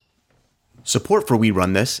Support for We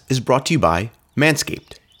Run This is brought to you by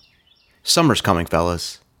Manscaped. Summer's coming,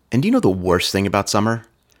 fellas. And do you know the worst thing about summer?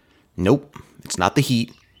 Nope, it's not the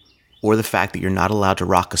heat or the fact that you're not allowed to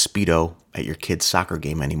rock a Speedo at your kid's soccer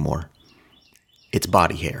game anymore. It's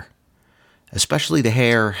body hair, especially the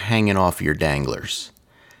hair hanging off your danglers.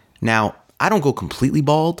 Now, I don't go completely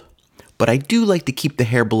bald, but I do like to keep the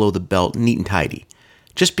hair below the belt neat and tidy,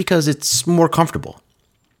 just because it's more comfortable.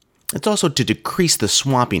 It's also to decrease the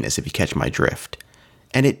swampiness, if you catch my drift,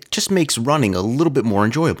 and it just makes running a little bit more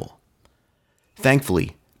enjoyable.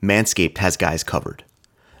 Thankfully, Manscaped has guys covered.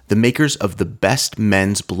 The makers of the best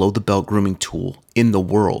men's below-the-belt grooming tool in the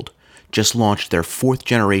world just launched their 4th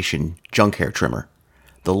generation junk hair trimmer,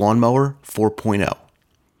 the Lawnmower 4.0.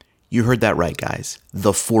 You heard that right, guys,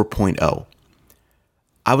 the 4.0.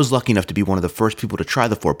 I was lucky enough to be one of the first people to try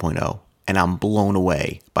the 4.0, and I'm blown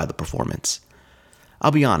away by the performance. I'll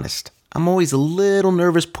be honest, I'm always a little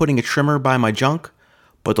nervous putting a trimmer by my junk,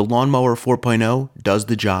 but the Lawnmower 4.0 does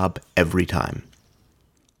the job every time.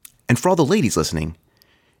 And for all the ladies listening,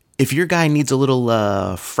 if your guy needs a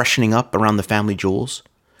little freshening up around the family jewels,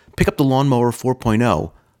 pick up the Lawnmower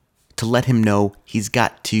 4.0 to let him know he's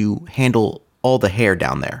got to handle all the hair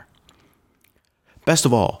down there. Best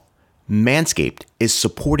of all, Manscaped is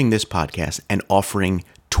supporting this podcast and offering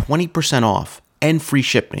 20% off and free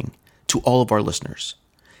shipping to all of our listeners.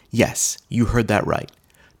 Yes, you heard that right.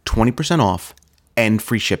 20% off and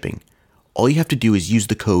free shipping. All you have to do is use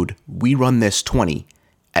the code WeRunThis20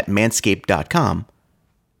 at manscaped.com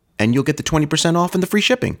and you'll get the 20% off and the free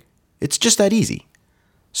shipping. It's just that easy.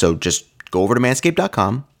 So just go over to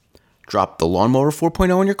manscaped.com, drop the Lawnmower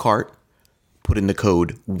 4.0 in your cart, put in the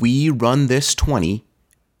code WeRunThis20,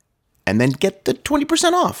 and then get the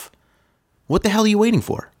 20% off. What the hell are you waiting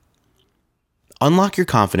for? Unlock your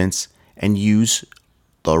confidence and use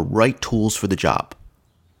the right tools for the job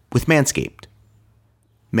with Manscaped.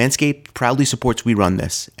 Manscaped proudly supports We Run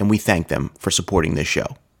This, and we thank them for supporting this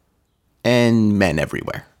show. And men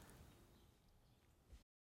everywhere.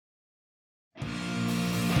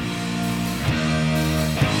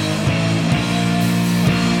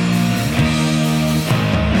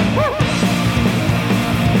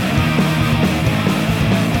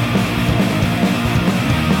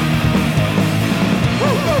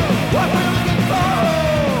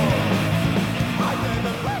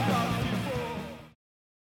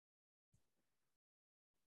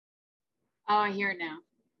 Oh, I hear it now.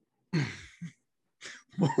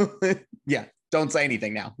 Yeah, don't say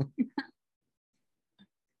anything now.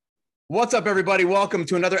 What's up, everybody? Welcome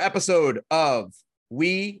to another episode of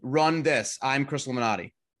We Run This. I'm Chris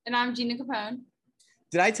Illuminati. And I'm Gina Capone.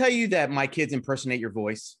 Did I tell you that my kids impersonate your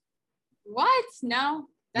voice? What? No,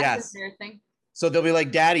 that's Yes. a fair thing. So they'll be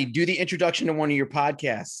like, Daddy, do the introduction to one of your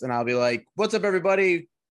podcasts. And I'll be like, what's up, everybody?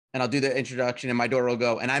 And I'll do the introduction and my daughter will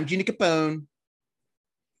go, and I'm Gina Capone.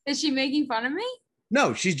 Is she making fun of me?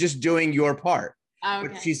 No, she's just doing your part. Okay.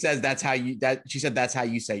 But she says that's how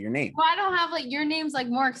you say your name. Well, I don't have your name's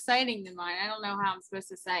more exciting than mine. I don't know how I'm supposed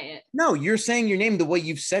to say it. No, you're saying your name the way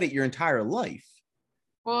you've said it your entire life.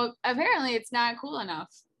 Well, apparently it's not cool enough.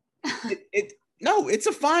 No, it's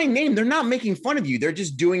a fine name. They're not making fun of you. They're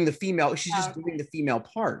just doing the female. She's just doing the female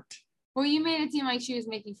part. Well, you made it seem like she was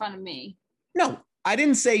making fun of me. No, I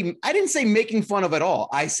didn't say making fun of at all.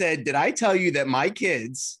 I said, did I tell you that my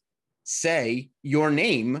kids say your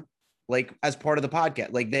name as part of the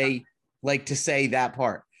podcast? They like to say that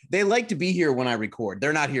part. They like to be here when I record.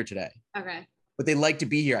 They're not here today. Okay. But they like to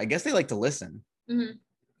be here. I guess they like to listen. Mm-hmm.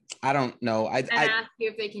 I don't know. I ask you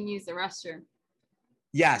if they can use the restroom.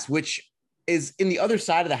 Yes, which is in the other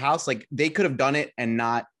side of the house. They could have done it and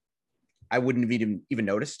not. I wouldn't have even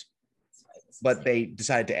noticed. But they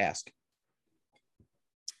decided to ask.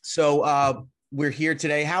 So we're here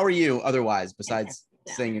today. How are you otherwise, besides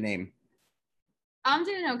saying your name? I'm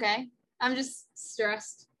doing okay. I'm just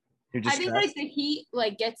stressed. You're just I think stressed? the heat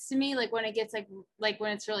gets to me when it gets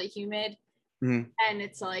when it's really humid, mm-hmm. and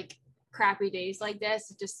it's crappy days like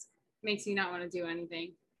this. It just makes me not want to do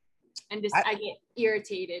anything, and I get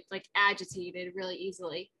irritated, agitated really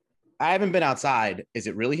easily. I haven't been outside. Is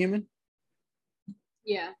it really humid?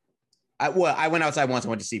 Yeah. I went outside once. I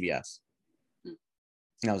went to CVS.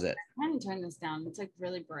 That was it. I haven't turned this down. It's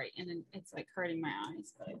really bright and it's hurting my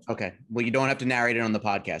eyes. But okay. Well, you don't have to narrate it on the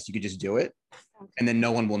podcast. You could just do it, and then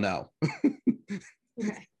no one will know.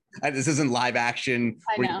 Okay. This isn't live action.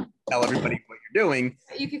 I know. You tell everybody what you're doing.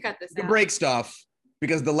 You could cut this You out. break stuff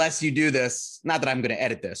because the less you do this, not that I'm going to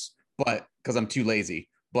edit this, but because I'm too lazy.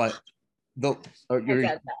 But you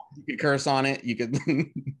could curse on it. You could.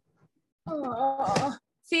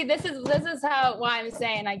 See, this is why I'm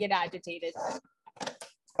saying I get agitated.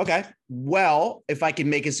 Okay. Well, if I can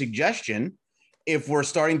make a suggestion, if we're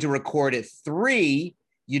starting to record at 3,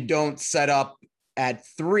 you don't set up at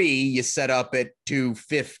 3, you set up at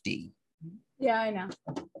 2:50. Yeah, I know.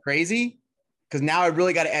 Crazy? Because now I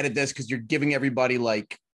really got to edit this because you're giving everybody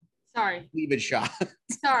like Sorry. leave it shot.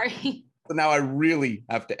 Sorry. So now I really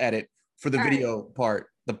have to edit for the All video part.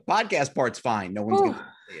 The podcast part's fine. No one's going to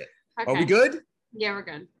see it. Okay. Are we good? Yeah, we're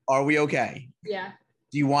good. Are we okay? Yeah.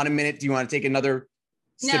 Do you want a minute? Do you want to take another?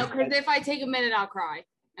 No, because if I take a minute, I'll cry.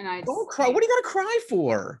 And I don't cry. What are you gonna cry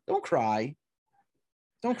for? Don't cry.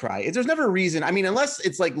 Don't cry. There's never a reason. I mean, unless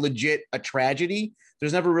it's like legit a tragedy,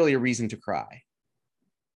 there's never really a reason to cry.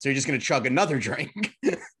 So you're just gonna chug another drink.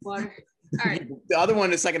 Water. All right. The other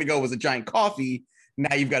one a second ago was a giant coffee.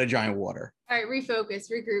 Now you've got a giant water. All right,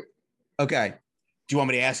 refocus, regroup. Okay. Do you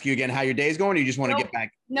want me to ask you again how your day is going, or you just want to get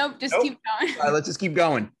back? Nope, just keep going. All right, let's just keep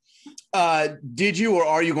going. Did you or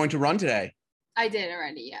are you going to run today? I did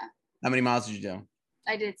already, yeah. How many miles did you do?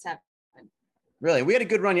 I did 7. Really? We had a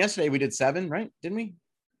good run yesterday. We did 7, right? Didn't we?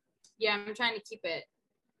 Yeah, I'm trying to keep it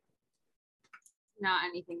not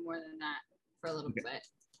anything more than that for a little bit.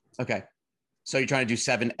 Okay. So you're trying to do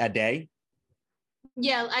 7 a day?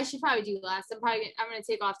 Yeah, I should probably do less. I'm going to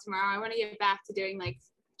take off tomorrow. I want to get back to doing like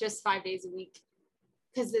just 5 days a week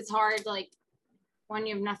because it's hard. Like when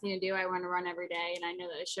you have nothing to do, I want to run every day, and I know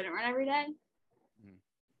that I shouldn't run every day.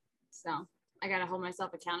 So I got to hold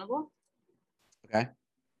myself accountable. Okay.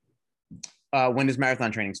 When does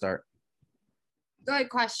marathon training start? Good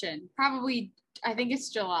question. Probably, I think it's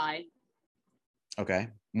July. Okay.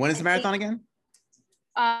 When is the marathon again?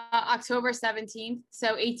 October 17th.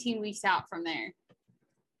 So 18 weeks out from there.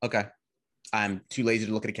 Okay. I'm too lazy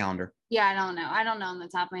to look at a calendar. Yeah, I don't know. I don't know on the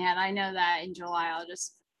top of my head. I know that in July, I'll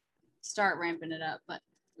just start ramping it up, but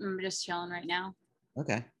I'm just chilling right now.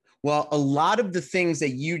 Okay. Well, a lot of the things that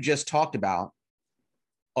you just talked about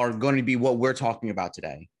are going to be what we're talking about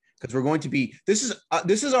today. Because we're going to be, this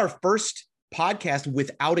is our first podcast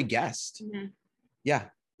without a guest. Mm-hmm. Yeah,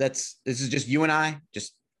 this is just you and I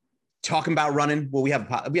just talking about running. Well, we have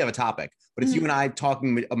a topic, but it's you and I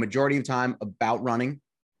talking a majority of the time about running.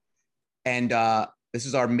 And this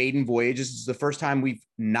is our maiden voyage. This is the first time we've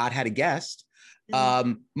not had a guest,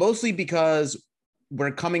 mostly because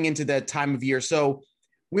we're coming into that time of year. So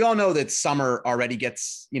we all know that summer already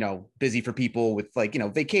gets, busy for people with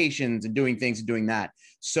vacations and doing things and doing that.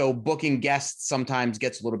 So booking guests sometimes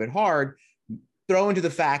gets a little bit hard. Throw into the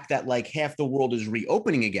fact that like half the world is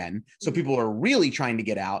reopening again. So people are really trying to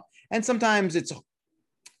get out. And sometimes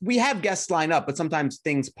we have guests line up, but sometimes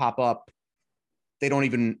things pop up.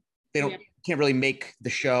 Can't really make the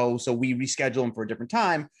show. So we reschedule them for a different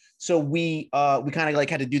time. So we kind of like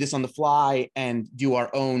had to do this on the fly and do our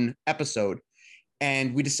own episode.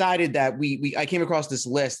 And we decided that I came across this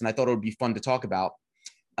list and I thought it would be fun to talk about.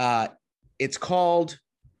 It's called,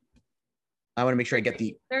 I want to make sure I get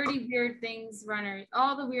the 30 weird things runners,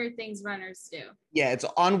 all the weird things runners do. Yeah, it's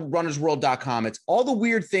on runnersworld.com. It's all the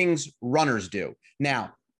weird things runners do.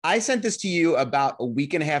 Now, I sent this to you about a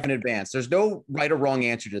week and a half in advance. There's no right or wrong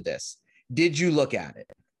answer to this. Did you look at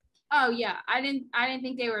it? Oh yeah, I didn't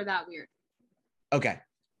think they were that weird. Okay.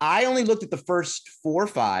 I only looked at the first 4 or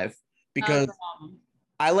 5 because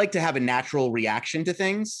I like to have a natural reaction to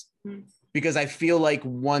things because I feel like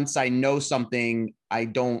once I know something, I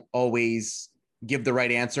don't always give the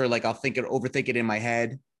right answer. Like I'll overthink it in my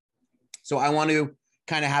head. So I want to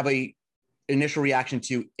kind of have a initial reaction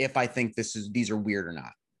to if I think these are weird or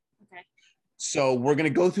not. Okay. So we're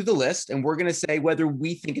going to go through the list and we're going to say whether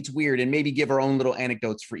we think it's weird and maybe give our own little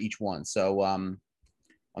anecdotes for each one. So I'm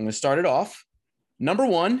going to start it off. Number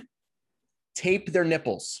 1, tape their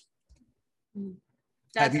nipples.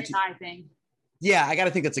 That's a guy thing. Yeah, I got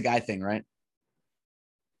to think that's a guy thing, right?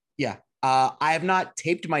 Yeah. I have not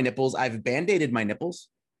taped my nipples. I've band-aided my nipples.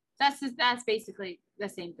 That's basically the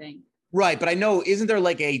same thing. Right, but I know, isn't there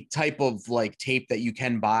like a type of like tape that you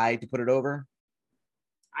can buy to put it over?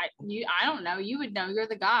 I don't know. You would know. You're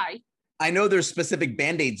the guy. I know there's specific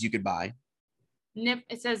band-aids you could buy.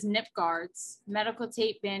 It says nip guards. Medical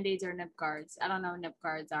tape, band-aids, or nip guards. I don't know what nip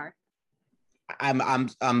guards are.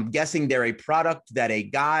 I'm guessing they're a product that a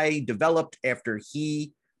guy developed after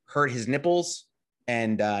he hurt his nipples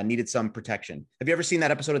and needed some protection. Have you ever seen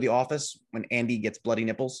that episode of The Office when Andy gets bloody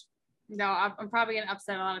nipples? No, I'm probably going to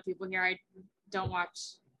upset a lot of people here. I don't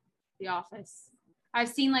watch The Office. I've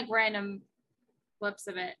seen like random clips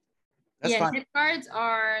of it. That's fine. Nip guards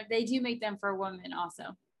they do make them for women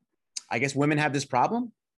also. I guess women have this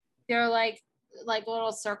problem? They're like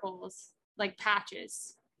little circles, like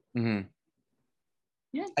patches. Mm-hmm.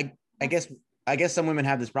 Yeah. I guess some women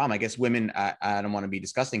have this problem. I guess women, I don't want to be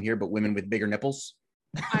disgusting here, but women with bigger nipples.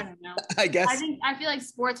 I don't know. I guess. I feel like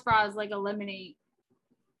sports bras like eliminate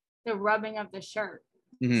the rubbing of the shirt.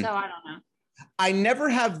 Mhm. So I don't know. I never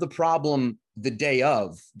have the problem the day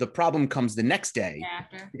of. The problem comes the next day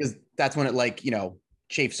After. because that's when it like,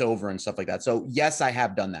 chafes over and stuff like that. So yes, I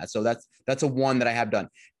have done that. So that's a one that I have done.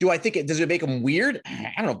 Do I think does it make them weird?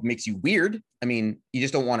 I don't know if it makes you weird. I mean, you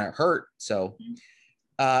just don't want to hurt. So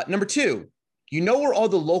number two, where all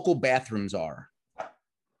the local bathrooms are.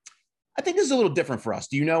 I think this is a little different for us.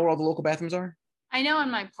 Do you know where all the local bathrooms are? I know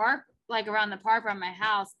in my park, like around the park around my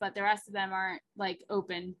house, but the rest of them aren't like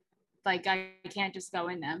open. Like I can't just go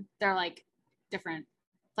in them. They're like different,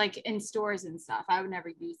 like in stores and stuff. I would never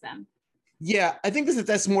use them. Yeah, I think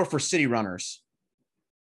that's more for city runners,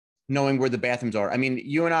 knowing where the bathrooms are. I mean,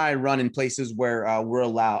 you and I run in places where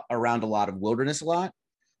we're around a lot of wilderness a lot.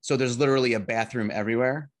 So there's literally a bathroom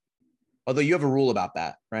everywhere. Although you have a rule about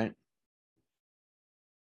that, right?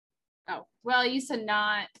 Oh, well, I used to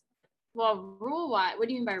not. Well, rule what? What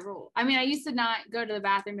do you mean by rule? I mean, I used to not go to the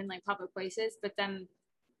bathroom in like public places, but then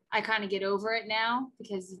I kind of get over it now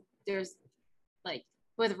because there's like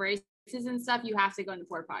with races and stuff, you have to go in the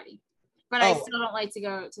porta potty. But I still don't like to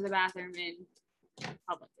go to the bathroom in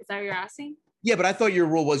public. Is that what you're asking? Yeah, but I thought your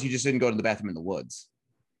rule was you just didn't go to the bathroom in the woods.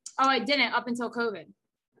 Oh, I didn't up until COVID.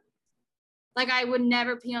 Like I would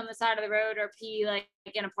never pee on the side of the road or pee like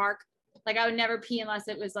in a park. Like I would never pee unless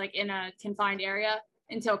it was like in a confined area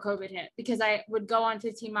until COVID hit because I would go on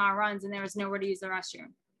 15-mile runs and there was nowhere to use the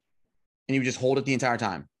restroom. And you just hold it the entire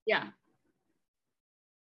time? Yeah.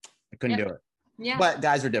 I couldn't do it. Yeah. But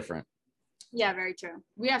guys are different. Yeah, very true.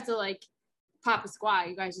 We have to like pop a squat.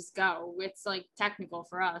 You guys just go. It's like technical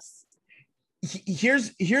for us.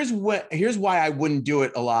 Here's why I wouldn't do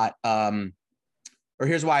it a lot. Or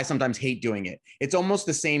here's why I sometimes hate doing it. It's almost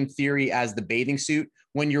the same theory as the bathing suit.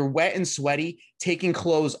 When you're wet and sweaty, taking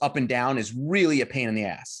clothes up and down is really a pain in the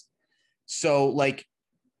ass. So like,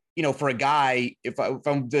 for a guy, if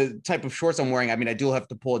I'm the type of shorts I'm wearing, I mean, I do have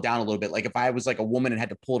to pull it down a little bit. Like if I was like a woman and had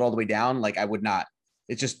to pull it all the way down, like I would not.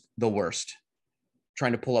 It's just the worst.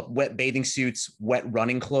 Trying to pull up wet bathing suits, wet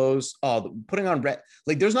running clothes. Oh, putting on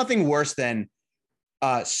like there's nothing worse than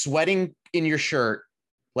sweating in your shirt,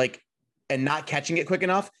 like, and not catching it quick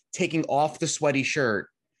enough, taking off the sweaty shirt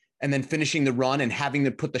and then finishing the run and having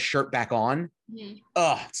to put the shirt back on. Mm-hmm.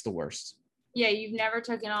 Oh, it's the worst. Yeah, you've never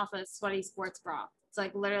taken off a sweaty sports bra. It's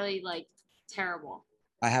like literally like terrible.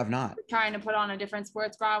 I have not. Trying to put on a different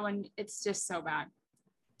sports bra when it's just so bad.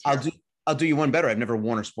 Terrible. I'll do you one better. I've never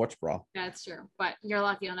worn a sports bra. That's true. But you're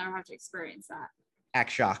lucky you'll never have to experience that.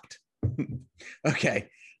 Act shocked. Okay.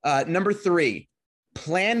 Number 3,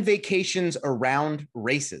 plan vacations around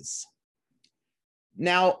races.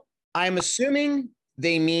 Now, I'm assuming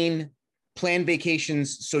they mean plan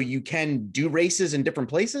vacations so you can do races in different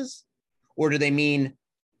places? Or do they mean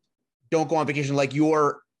don't go on vacation like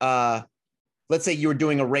let's say you were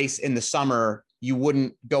doing a race in the summer, you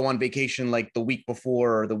wouldn't go on vacation like the week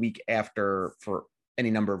before or the week after for any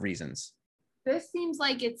number of reasons? This seems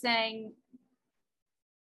like it's saying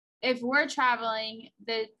if we're traveling,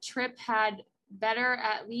 the trip had better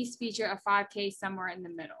at least feature a 5K somewhere in the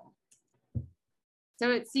middle. So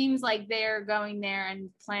it seems like they're going there and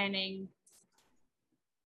planning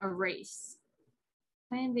a race.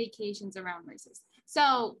 Plan vacations around races.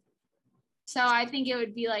 So I think it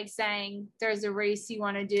would be like saying there's a race you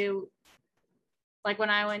want to do. Like when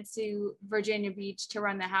I went to Virginia Beach to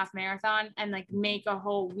run the half marathon and like make a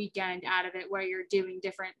whole weekend out of it where you're doing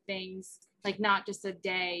different things, like not just a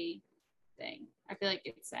day thing. I feel like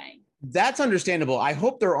it's saying. That's understandable. I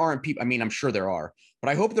hope there aren't people. I mean, I'm sure there are, but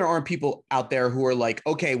I hope there aren't people out there who are like,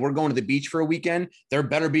 okay, we're going to the beach for a weekend. There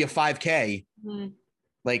better be a 5K. Mm-hmm.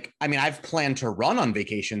 Like, I mean, I've planned to run on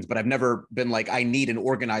vacations, but I've never been like, I need an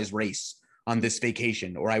organized race on this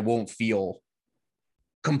vacation or I won't feel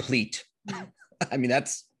complete. Mm-hmm. I mean,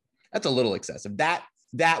 that's a little excessive.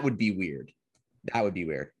 That would be weird. That would be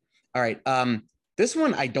weird. All right. This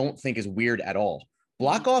one I don't think is weird at all.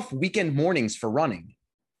 Block off weekend mornings for running.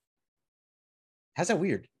 How's that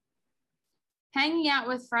weird? Hanging out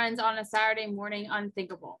with friends on a Saturday morning,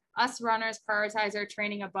 unthinkable. Us runners prioritize our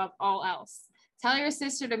training above all else. Tell your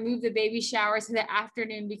sister to move the baby shower to the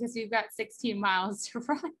afternoon because we've got 16 miles to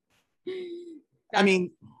run. I mean,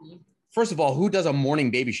 first of all, who does a morning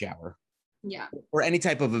baby shower? Yeah. Or any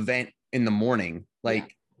type of event in the morning.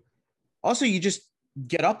 Like, yeah. Also, you just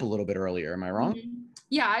get up a little bit earlier. Am I wrong? Mm-hmm.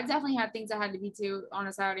 Yeah, I've definitely had things I had to be to on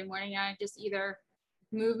a Saturday morning. I just either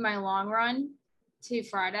move my long run to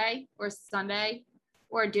Friday or Sunday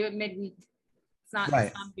or do it midweek. It's not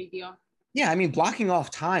a big deal. Yeah, I mean, blocking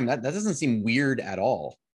off time, that doesn't seem weird at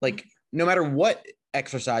all. Like, no matter what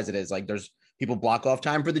exercise it is, like there's People block off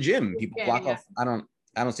time for the gym. People Yeah, block yeah. off. I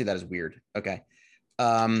don't see that as weird. Okay.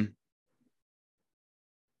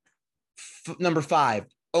 Number 5,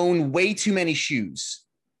 own way too many shoes.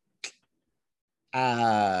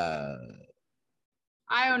 I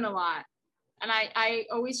own a lot. And I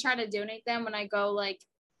always try to donate them when I go, like,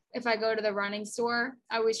 if I go to the running store,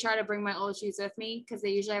 I always try to bring my old shoes with me because they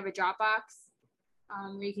usually have a drop box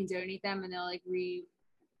where you can donate them and they'll like refurbish.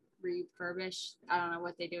 I don't know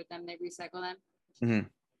what they do with them. They recycle them. Mm-hmm.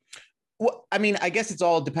 Well, I mean, I guess it's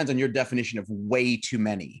all depends on your definition of way too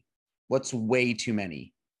many. What's way too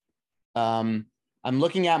many? I'm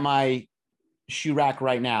looking at my shoe rack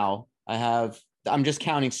right now. I'm just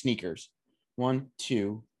counting sneakers. 1,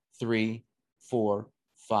 2, 3, 4,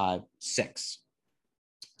 5, 6.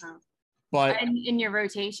 Oh. But in your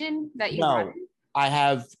rotation that you no, run? I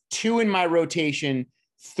have 2 in my rotation,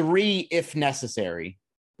 3 if necessary.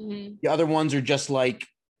 Mm-hmm. The other ones are just like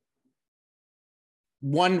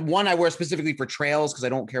one I wear specifically for trails because I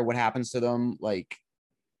don't care what happens to them. Like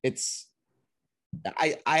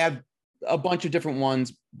I have a bunch of different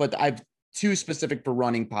ones, but I've 2 specific for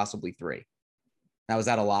running, possibly 3. Now, is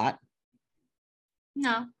that a lot?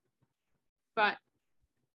 No, but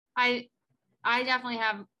I definitely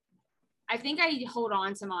have. I think I hold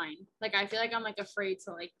on to mine. Like I feel like I'm like afraid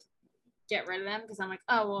to like get rid of them because I'm like,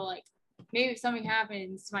 oh well, like maybe if something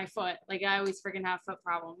happens to my foot, like I always freaking have foot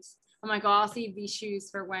problems. I'm like, oh, I'll save these shoes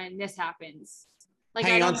for when this happens. Like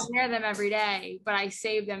I don't wear them every day, but I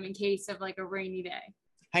save them in case of like a rainy day.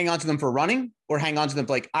 Hang on to them for running, or hang on to them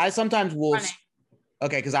for like I sometimes will. Running.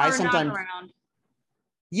 Okay, because I sometimes.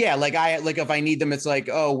 Yeah, like if I need them, it's like,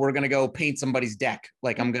 oh, we're gonna go paint somebody's deck.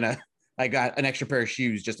 Like I got an extra pair of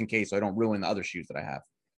shoes just in case, so I don't ruin the other shoes that I have.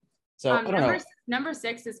 So I don't know. Number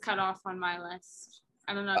 6 is cut off on my list.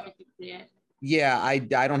 I don't know if you can see it. Yeah, I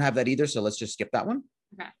don't have that either. So let's just skip that one.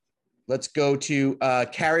 Okay. Let's go to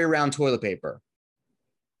carry around toilet paper.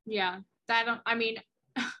 Yeah,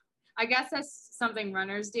 I guess that's something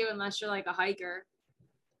runners do unless you're like a hiker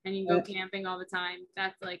and you go camping all the time.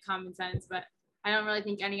 That's like common sense, but I don't really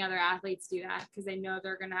think any other athletes do that because they know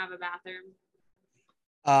they're going to have a bathroom.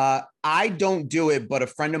 I don't do it, but a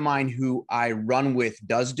friend of mine who I run with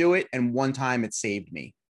does do it. And one time it saved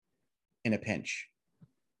me in a pinch.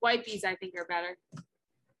 Wipies, I think, are better,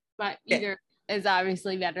 but either is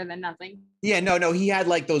obviously better than nothing. Yeah, no. He had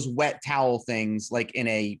like those wet towel things like in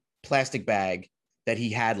a plastic bag that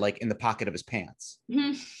he had like in the pocket of his pants.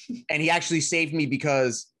 And he actually saved me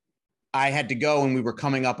because I had to go and we were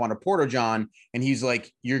coming up on a Porta-John and he's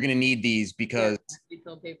like, you're going to need these because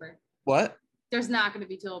toilet paper. What? There's not going to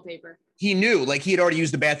be toilet paper. He knew, like he had already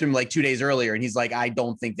used the bathroom like 2 days earlier. And he's like, I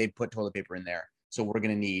don't think they'd put toilet paper in there. So we're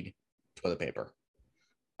going to need toilet paper.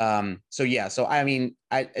 So yeah, so I mean,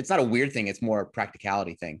 it's not a weird thing. It's more a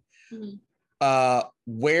practicality thing. Mm-hmm.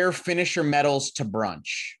 Wear finisher medals to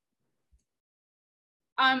brunch.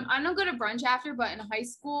 I don't go to brunch after, but in high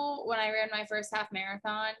school, when I ran my first half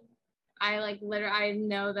marathon, I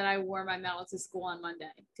know that I wore my medal to school on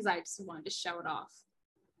Monday because I just wanted to show it off.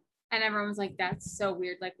 And everyone was like, that's so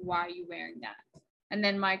weird. Like, why are you wearing that? And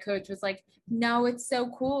then my coach was like, no, it's so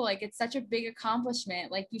cool. Like, it's such a big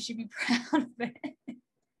accomplishment. Like, you should be proud of it.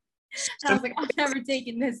 And I was like, I'm never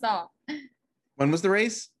taking this off. When was the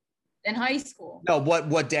race? In high school. No,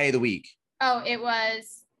 what day of the week? Oh, it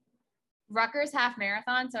was Rutgers half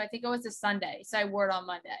marathon. So I think it was a Sunday. So I wore it on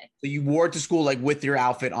Monday. So you wore it to school like with your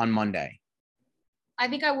outfit on Monday? I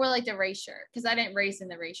think I wore like the race shirt because I didn't race in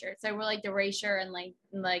the race shirt. So I wore like the race shirt and like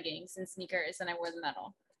leggings and sneakers and I wore the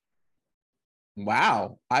medal.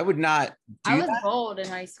 Wow. I would not do I was that. bold in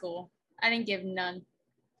high school. I didn't give none.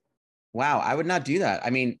 Wow. I would not do that. I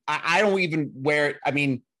mean, I don't even wear it. I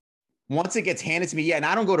mean, once it gets handed to me, yeah, and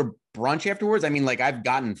I don't go to brunch afterwards. I mean, like I've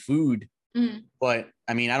gotten food, but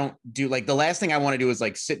I mean, I don't do like the last thing I want to do is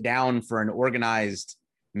like sit down for an organized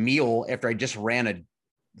meal after I just ran a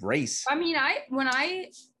race. I mean,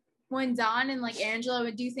 when Don and like Angela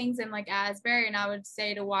would do things in like Asbury and I would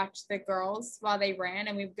stay to watch the girls while they ran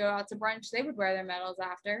and we'd go out to brunch, they would wear their medals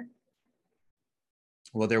after.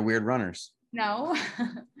 Well, they're weird runners. No,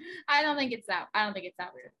 I don't think it's that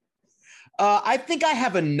weird. I think I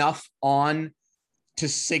have enough on to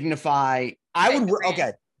signify. I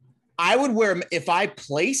would wear if I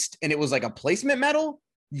placed and it was like a placement medal.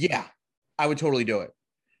 Yeah, I would totally do it.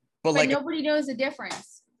 But like nobody knows the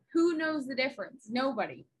difference. Who knows the difference?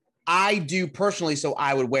 Nobody. I do personally, so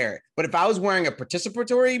I would wear it. But if I was wearing a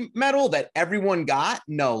participatory medal that everyone got,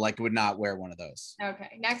 no, like would not wear one of those.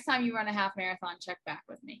 Okay. Next time you run a half marathon, check back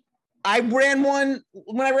with me. I ran one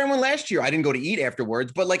when I ran one last year. I didn't go to eat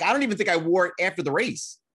afterwards, but like I don't even think I wore it after the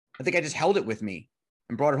race. I think I just held it with me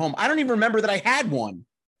and brought it home. I don't even remember that I had one.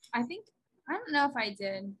 I don't know if I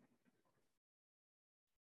did.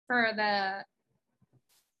 I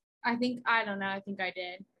don't know. I think I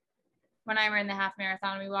did. When I ran the half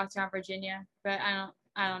marathon, we walked around Virginia, but I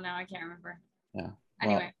don't know. I can't remember. Yeah.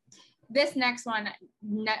 Anyway, this next one,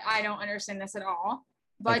 I don't understand this at all.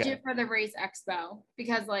 Budget for the race expo,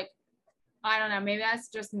 because like, I don't know, maybe that's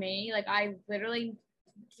just me. Like, I literally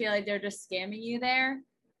feel like they're just scamming you there.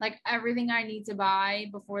 Like, everything I need to buy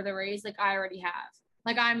before the race, like, I already have.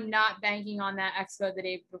 Like, I'm not banking on that expo the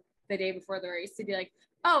day before the race to be like,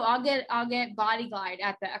 oh, I'll get Body Glide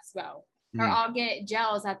at the expo, or I'll get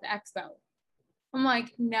gels at the expo. I'm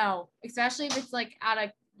like, no, especially if it's like out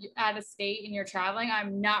of state and you're traveling.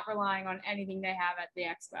 I'm not relying on anything they have at the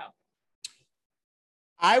expo.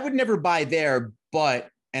 I would never buy there,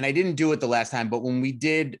 and I didn't do it the last time, but when we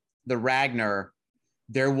did the Ragnar,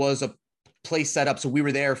 there was a place set up. So we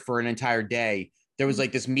were there for an entire day. There was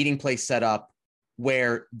like this meeting place set up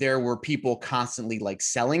where there were people constantly like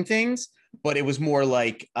selling things, but it was more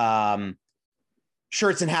like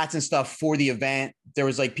shirts and hats and stuff for the event. There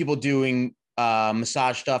was like people doing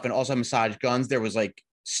massage stuff and also massage guns. There was like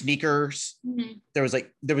sneakers. Mm-hmm.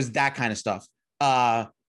 There was that kind of stuff.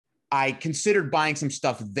 I considered buying some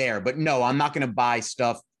stuff there, but no, I'm not going to buy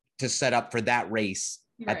stuff to set up for that race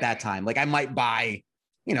at that time. Like I might buy,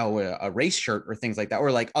 a race shirt or things like that,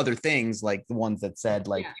 or like other things like the ones that said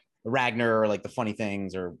like the Ragnar or like the funny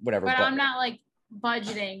things or whatever. But I'm not like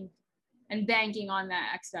budgeting and banking on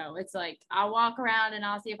that expo. It's like I'll walk around and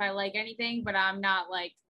I'll see if I like anything, but I'm not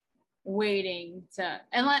like waiting to.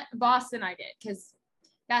 And Boston I did, because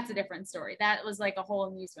that's a different story. That was like a whole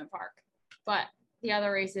amusement park. But the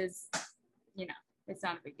other races, it's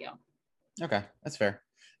not a big deal. Okay, that's fair.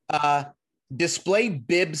 Display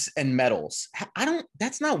bibs and medals.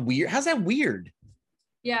 That's not weird. How's that weird?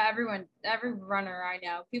 Yeah, every runner I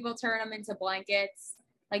know, people turn them into blankets,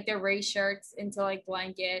 like their race shirts into like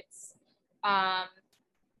blankets. I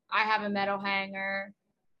have a medal hanger.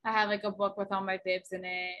 I have like a book with all my bibs in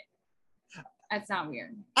it. That's not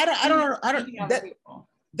weird. I don't.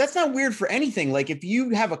 That's not weird for anything. Like if you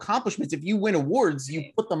have accomplishments, if you win awards,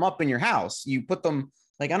 you put them up in your house. You put them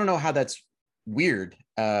like, I don't know how that's weird.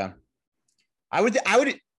 I would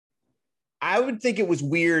think it was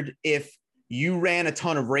weird if you ran a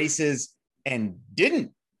ton of races and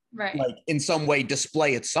didn't like in some way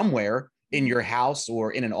display it somewhere in your house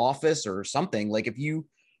or in an office or something. Like if you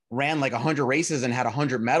ran like 100 races and had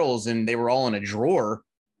 100 medals and they were all in a drawer,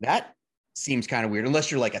 that seems kind of weird, unless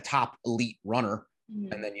you're like a top elite runner.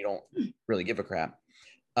 And then you don't really give a crap.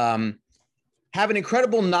 Have an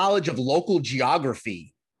incredible knowledge of local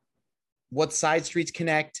geography. What side streets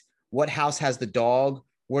connect? What house has the dog?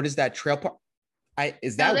 Where does that trail park?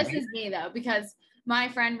 This is me though, because my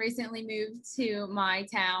friend recently moved to my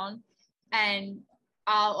town, and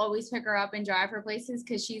I'll always pick her up and drive her places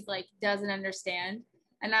because she's like doesn't understand,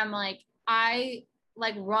 and I'm like, I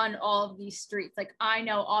like run all of these streets, like I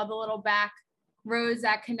know all the little back roads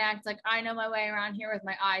that connect. Like I know my way around here with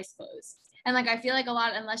my eyes closed. And like I feel like a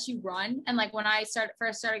lot, unless you run, and like when I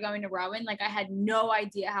first started going to Rowan, like I had no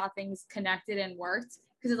idea how things connected and worked,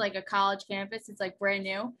 because it's like a college campus, it's like brand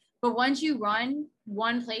new. But once you run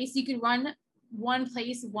one place, you can run one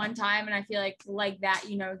place one time, and I feel like that,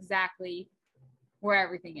 you know exactly where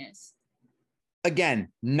everything is. Again,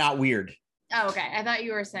 not weird. Oh, okay. I thought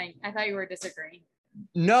you were disagreeing.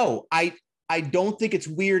 No, I don't think it's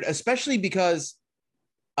weird, especially because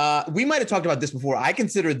we might have talked about this before. I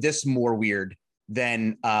consider this more weird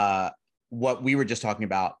than what we were just talking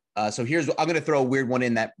about. So I'm going to throw a weird one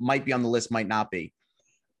in that might be on the list, might not be.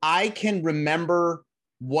 I can remember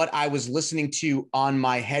what I was listening to on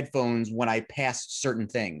my headphones when I passed certain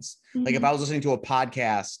things. Mm-hmm. Like if I was listening to a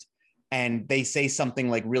podcast and they say something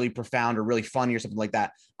like really profound or really funny or something like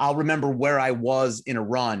that, I'll remember where I was in a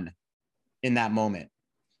run in that moment.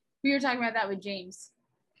 We were talking about that with James.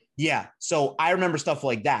 Yeah. So I remember stuff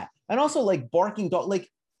like that. And also like barking dog, like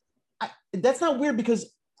that's not weird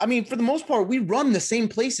because I mean, for the most part, we run the same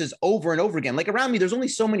places over and over again. Like around me, there's only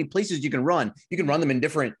so many places you can run. You can run them in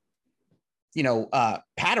different,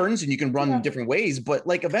 patterns, and you can run in different ways. But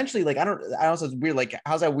like eventually, like I also it's weird. Like,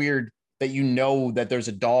 how's that weird that you know that there's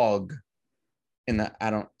a dog in the? I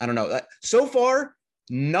don't know. So far,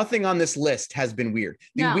 nothing on this list has been weird.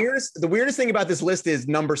 The weirdest thing about this list is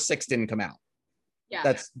number 6 didn't come out. Yeah,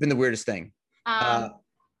 that's been the weirdest thing.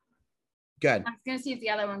 Good. I was gonna see if the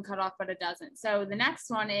other one cut off, but it doesn't. So the next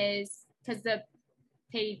one is because the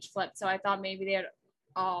page flipped, so I thought maybe they'd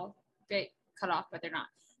all get cut off, but they're not.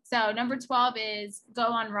 So number 12 is go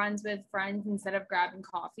on runs with friends instead of grabbing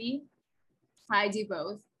coffee. I do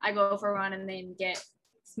both. I go for a run and then get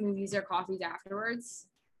smoothies or coffees afterwards.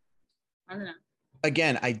 I don't know.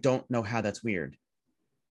 Again, I don't know how that's weird.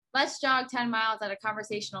 Let's jog 10 miles at a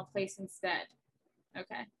conversational place instead.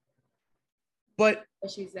 Okay. But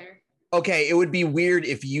Issues there. okay, it would be weird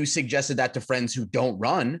if you suggested that to friends who don't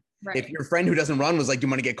run. Right. If your friend who doesn't run was like, "Do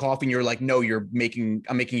you want to get coffee?" and you're like, "No, I'm making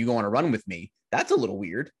you go on a run with me." That's a little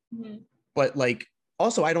weird. Mm-hmm. But like,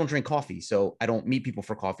 also, I don't drink coffee, so I don't meet people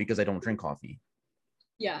for coffee because I don't drink coffee.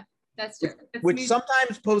 Yeah, that's true. Which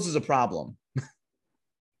sometimes poses a problem.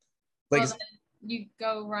 Like, well, then you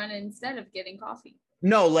go run instead of getting coffee.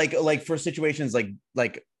 No, like for situations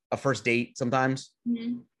like a first date. Sometimes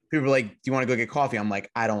people are like, "Do you want to go get coffee?" I'm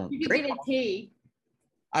like, "I don't." You could get a tea.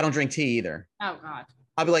 I don't drink tea either. Oh God.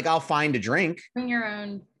 I'll be like, I'll find a drink. Bring your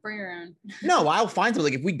own. No, I'll find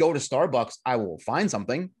something. Like if we go to Starbucks, I will find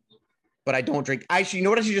something. But I don't drink. Actually, you know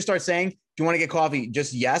what I should just start saying? Do you want to get coffee?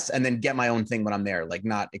 Just yes, and then get my own thing when I'm there. Like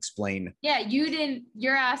not explain. Yeah,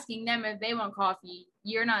 you're asking them if they want coffee.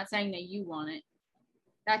 You're not saying that you want it.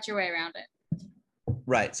 That's your way around it.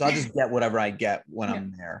 Right. So I'll just get whatever I get when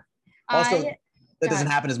I'm there. Also, that doesn't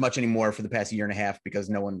happen as much anymore for the past year and a half because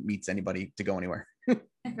no one meets anybody to go anywhere.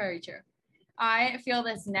 Very true. I feel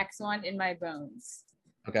this next one in my bones.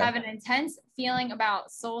 Okay. Have an intense feeling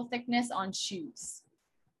about sole thickness on shoes.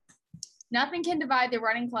 Nothing can divide the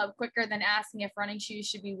running club quicker than asking if running shoes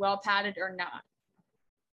should be well padded or not.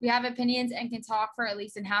 We have opinions and can talk for at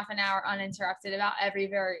least in half an hour uninterrupted about every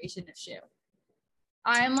variation of shoe.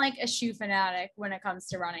 I am like a shoe fanatic when it comes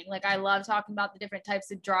to running. Like I love talking about the different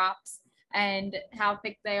types of drops and how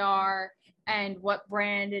thick they are and what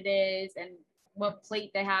brand it is and what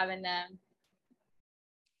plate they have in them.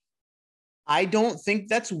 I don't think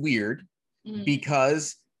that's weird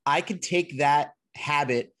because I could take that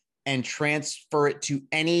habit and transfer it to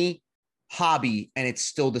any hobby and it's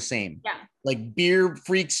still the same. Yeah. Like beer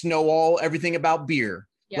freaks know everything about beer.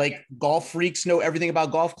 Yeah. Like golf freaks know everything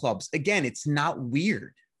about golf clubs. Again, it's not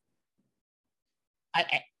weird.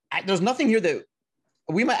 There's nothing here that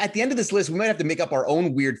we might, at the end of this list, we might have to make up our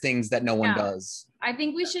own weird things that no one does. I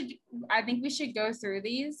think we should go through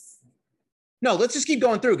these. No, let's just keep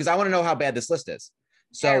going through because I want to know how bad this list is.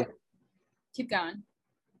 So keep going.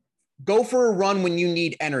 Go for a run when you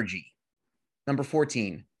need energy. Number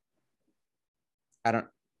 14. I don't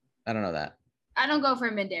know that. I don't go for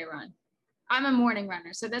a midday run. I'm a morning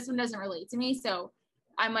runner, so this one doesn't relate to me. So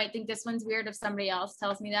I might think this one's weird if somebody else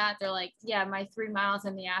tells me that. They're like, yeah, my 3 miles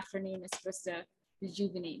in the afternoon is supposed to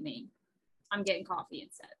rejuvenate me. I'm getting coffee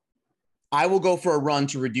instead. I will go for a run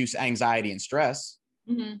to reduce anxiety and stress.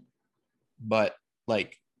 Mm-hmm. But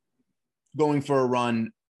like going for a run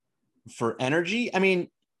for energy, I mean,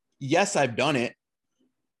 yes, I've done it.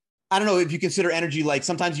 I don't know if you consider energy like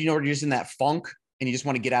sometimes you're just in that funk and you just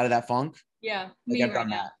want to get out of that funk. Yeah, like I've done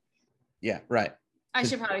that. Yeah, right. I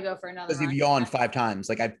should probably go for another. Because you've yawned 5 times.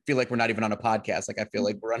 Like I feel like we're not even on a podcast. Like I feel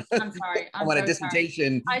like we're on. I'm sorry. I'm on a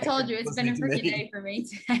dissertation. Sorry. I told you it's been a freaking day for me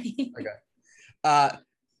today. Okay.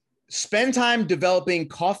 Spend time developing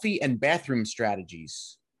coffee and bathroom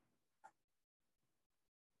strategies.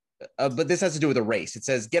 But this has to do with a race. It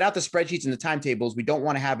says, get out the spreadsheets and the timetables. We don't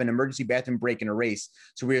want to have an emergency bathroom break in a race.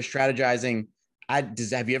 So we are strategizing.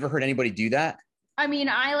 Have you ever heard anybody do that? I mean,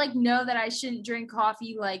 I know that I shouldn't drink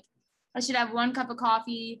coffee. Like I should have 1 cup of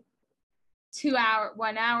coffee 1 hour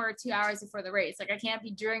or 2 hours before the race. Like I can't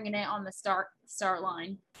be drinking it on the start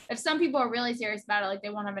line. If some people are really serious about it, like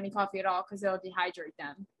they won't have any coffee at all because it'll dehydrate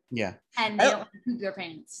them. Yeah. And they don't want to poop their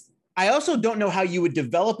pants. I also don't know how you would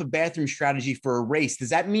develop a bathroom strategy for a race. Does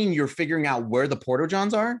that mean you're figuring out where the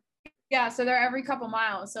porta-johns are? Yeah, so they're every couple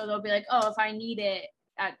miles. So they'll be like, oh, if I need it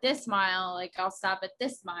at this mile, like I'll stop at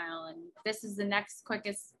this mile. And this is the next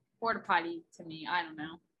quickest porta potty to me. I don't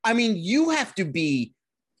know. I mean, you have to be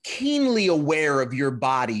keenly aware of your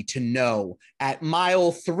body to know at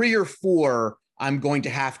mile 3 or 4, I'm going to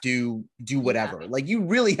have to do whatever. Yeah. Like you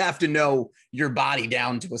really have to know your body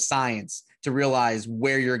down to a science to realize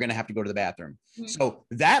where you're going to have to go to the bathroom. Mm-hmm. So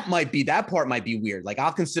that part might be weird. Like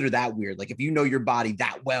I'll consider that weird. Like if you know your body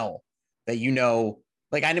that well that you know,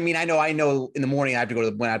 like, I mean, I know in the morning when I have to go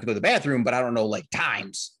to the bathroom, but I don't know like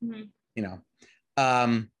times, you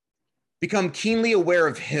know. Become keenly aware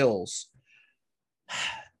of hills.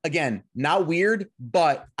 Again, not weird,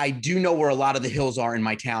 but I do know where a lot of the hills are in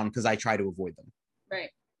my town because I try to avoid them. Right.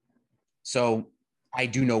 So I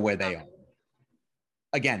do know where they are.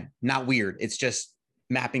 Again, not weird. It's just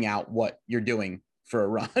mapping out what you're doing for a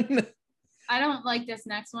run. I don't like this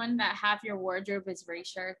next one, that half your wardrobe is race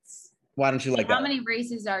shirts. Why don't you like that? How many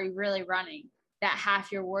races are you really running that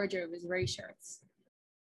half your wardrobe is race shirts?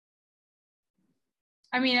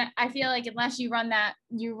 I mean, I feel like unless you run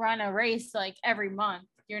a race like every month,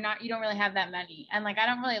 you don't really have that many. And like, I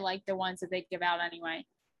don't really like the ones that they give out anyway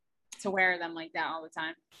to wear them like that all the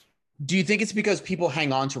time. Do you think it's because people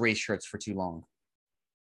hang on to race shirts for too long?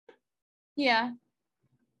 Yeah.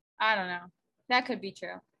 I don't know. That could be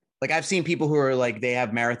true. Like I've seen people who are like, they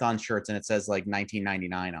have marathon shirts and it says like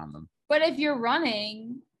 1999 on them. But if you're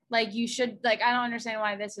running, like you should, like, I don't understand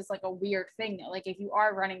why this is like a weird thing though. Like if you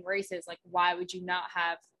are running races, like why would you not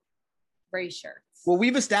have race shirts? Well,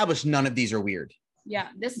 we've established none of these are weird. Yeah.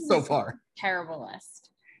 This is so far terrible list.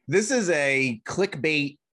 This is a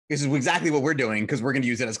clickbait. This is exactly what we're doing because we're going to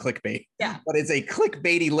use it as clickbait. Yeah. But it's a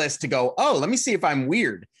clickbaity list to go, oh, let me see if I'm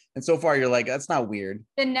weird. And so far you're like, that's not weird.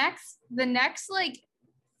 The next like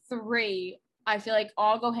 3, I feel like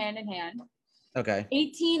all go hand in hand. Okay.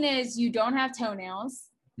 18 is you don't have toenails.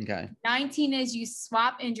 Okay. 19 is you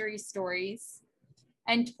swap injury stories.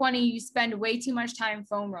 And 20, you spend way too much time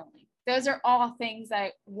foam rolling. Those are all things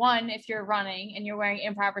that, one, if you're running and you're wearing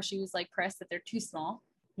improper shoes like Chris, that they're too small,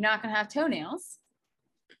 you're not going to have toenails.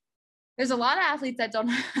 There's a lot of athletes that don't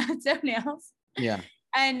have toenails. Yeah.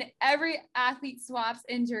 And every athlete swaps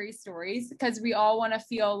injury stories because we all want to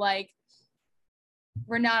feel like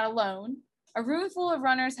we're not alone. A room full of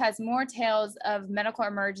runners has more tales of medical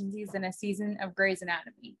emergencies than a season of Grey's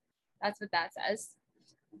Anatomy. That's what that says.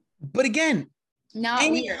 But again, not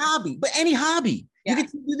any weird. hobby, but any hobby. Yeah. You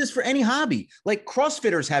can do this for any hobby. Like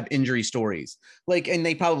CrossFitters have injury stories, like, and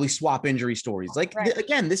they probably swap injury stories. Like, right.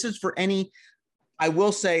 Again, this is for any. I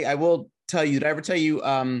will tell you, did I ever tell you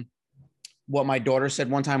what my daughter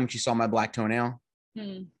said one time when she saw my black toenail?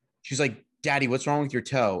 She's like, Daddy, what's wrong with your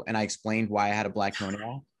toe? And I explained why I had a black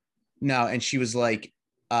toenail. No. And she was like,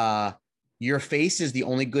 your face is the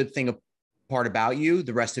only good thing part about you.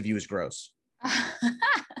 The rest of you is gross.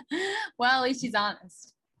 Well, at least she's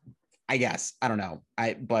honest. I guess. I don't know.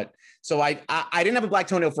 So I didn't have a black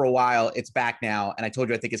toenail for a while. It's back now. And I told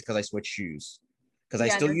you, I think it's because I switched shoes because I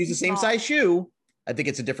still use the same size shoe. I think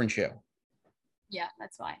it's a different shoe. Yeah,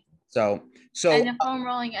 that's why. So and the foam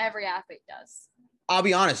rolling every athlete does. I'll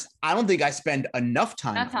be honest. I don't think I spend enough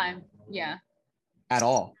time. Yeah. At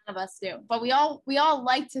all. None of us do, but we all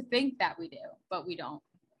like to think that we do, but we don't.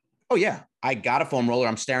 Oh yeah, I got a foam roller.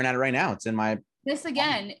 I'm staring at it right now. It's in my. This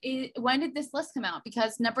again. When did this list come out?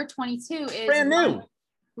 Because number 22 is brand new.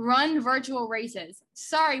 Run virtual races.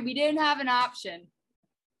 Sorry, we didn't have an option.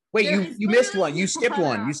 Wait, you missed one. You skipped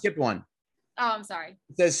one. You skipped one. Oh, I'm sorry.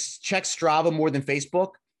 It says check Strava more than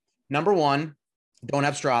Facebook. Number 1, don't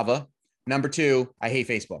have Strava. Number 2, I hate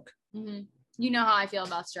Facebook. Mm-hmm. You know how I feel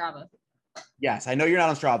about Strava. Yes, I know you're not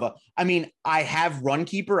on Strava. I mean, I have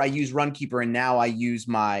Runkeeper. I use Runkeeper, and now I use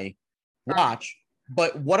my watch.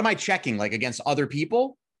 But what am I checking? Like against other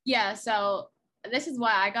people? Yeah. So this is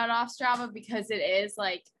why I got off Strava, because it is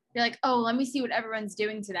like, you're like, oh, let me see what everyone's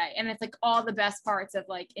doing today. And it's like all the best parts of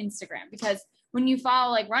like Instagram, because when you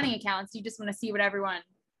follow like running accounts, you just want to see what everyone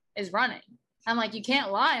is running. I'm like, you can't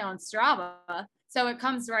lie on Strava. So it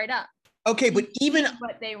comes right up. Okay. But even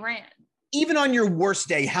what they ran. Even on your worst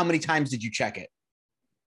day, how many times did you check it?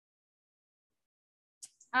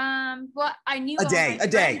 Well, I knew a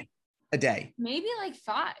day. Maybe like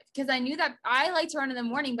 5, because I knew that I like to run in the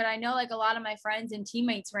morning, but I know like a lot of my friends and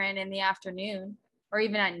teammates ran in the afternoon or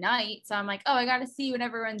even at night. So I'm like, oh, I got to see what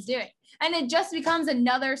everyone's doing. And it just becomes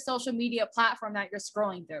another social media platform that you're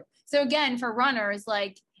scrolling through. So again, for runners,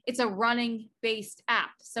 like it's a running based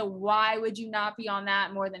app. So why would you not be on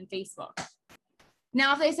that more than Facebook?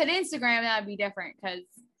 Now, if they said Instagram, that'd be different because,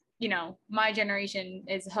 you know, my generation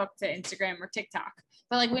is hooked to Instagram or TikTok,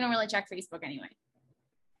 but like, we don't really check Facebook anyway.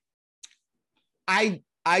 I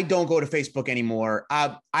don't go to Facebook anymore.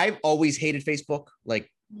 I've always hated Facebook, like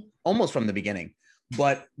almost from the beginning.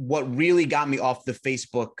 But what really got me off the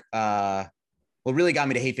Facebook, what really got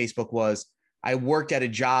me to hate Facebook was I worked at a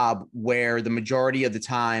job where the majority of the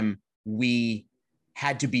time we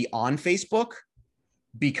had to be on Facebook.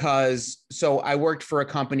 Because so I worked for a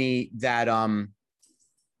company that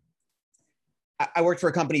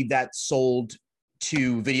sold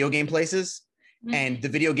to video game places, and the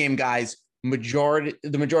video game guys the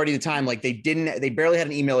majority of the time, like they barely had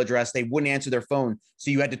an email address. They wouldn't answer their phone.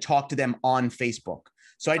 So you had to talk to them on Facebook.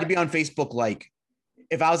 So I had to be on Facebook. Like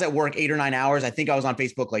if I was at work 8 or 9 hours, I think I was on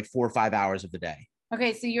Facebook like 4 or 5 hours of the day.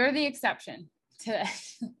 Okay. So you're the exception to that.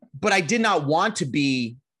 But I did not want to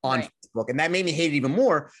be on Facebook. And that made me hate it even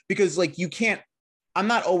more because like I'm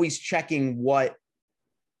not always checking what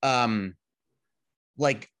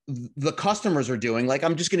like the customers are doing. Like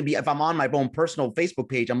I'm just going to be, if I'm on my own personal Facebook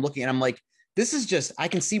page, I'm looking and I'm like, this is just, I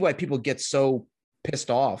can see why people get so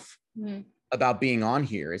pissed off about being on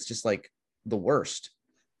here. It's just like the worst.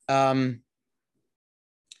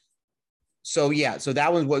 So yeah, so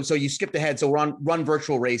that one was, so you skipped ahead. So we're on run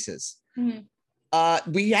virtual races. Mhm.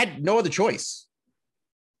 We had no other choice.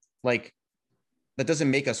 Like, that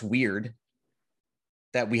doesn't make us weird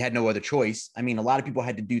that we had no other choice. I mean, a lot of people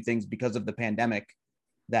had to do things because of the pandemic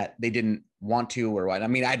that they didn't want to or what. I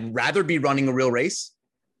mean, I'd rather be running a real race.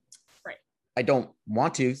 Right. I don't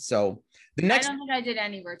want to. So the I next, don't think I did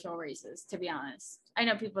any virtual races, to be honest. I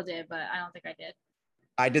know people did, but I don't think I did.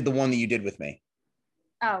 I did the one that you did with me.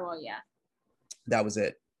 Oh, well, yeah. That was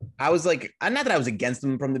it. I was like, not that I was against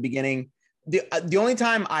them from the beginning. The only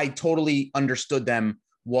time I totally understood them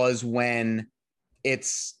was when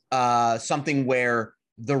it's something where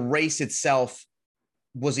the race itself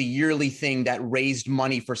was a yearly thing that raised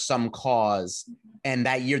money for some cause. And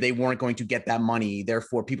that year they weren't going to get that money.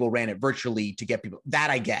 Therefore, people ran it virtually to get people. That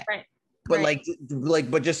I get. Right. But Right.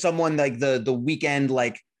 but just someone like the weekend,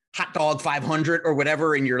 like hot dog 500 or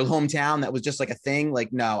whatever in your hometown, that was just like a thing.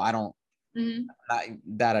 Like, no, I don't, Mhm.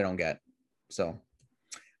 that I don't get. So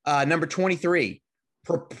number 23,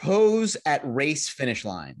 propose at race finish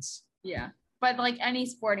lines. Yeah. But like any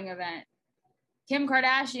sporting event, Kim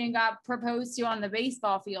Kardashian got proposed to on the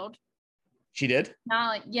baseball field. She did? Not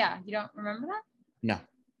like, yeah, you don't remember that? No.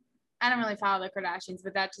 I don't really follow the Kardashians,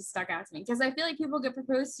 but that just stuck out to me because I feel like people get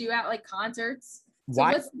proposed to at like concerts. So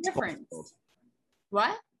Why what's the difference?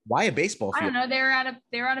 What? Why a baseball field? I don't know. They were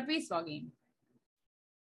at a baseball game.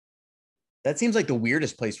 That seems like the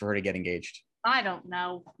weirdest place for her to get engaged. I don't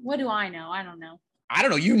know. What do I know? I don't know. I don't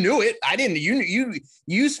know. You knew it. I didn't.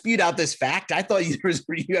 You spewed out this fact. I thought you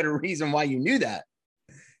had a reason why you knew that.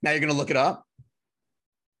 Now you're gonna look it up.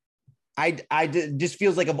 Just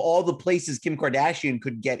feels like of all the places Kim Kardashian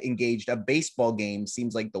could get engaged, a baseball game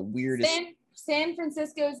seems like the weirdest. San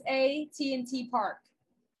Francisco's AT&T Park.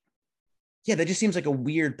 Yeah, that just seems like a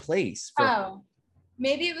weird place.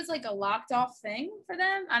 Maybe it was like a locked off thing for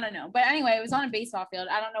them. I don't know. But anyway, it was on a baseball field.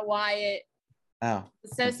 I don't know why it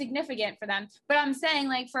was so significant for them. But I'm saying,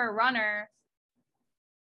 like, for a runner,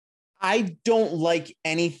 I don't like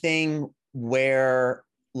anything where,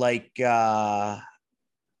 like,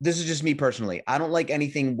 this is just me personally. I don't like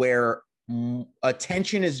anything where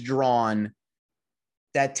attention is drawn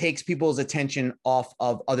that takes people's attention off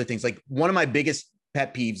of other things. Like, one of my biggest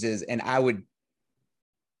pet peeves is, and I don't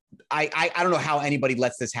know how anybody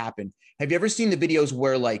lets this happen. Have you ever seen the videos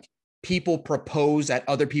where like people propose at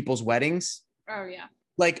other people's weddings? Oh yeah.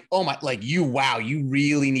 Like, oh my, like you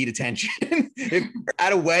really need attention. If you're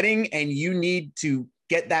at a wedding and you need to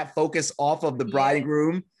get that focus off of the bride and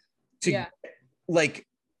groom to like,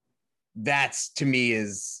 that's to me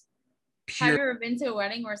is pure. Have you ever been to a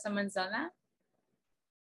wedding where someone's done that?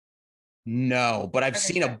 No, but I've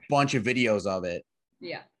seen a bunch of videos of it.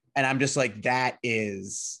 Yeah. And I'm just like, that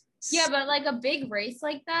is. Yeah, but like a big race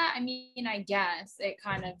like that, I mean, I guess it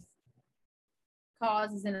kind of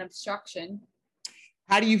causes an obstruction.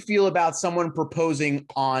 How do you feel about someone proposing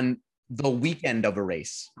on the weekend of a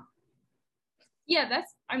race? Yeah,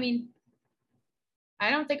 I don't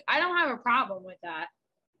have a problem with that.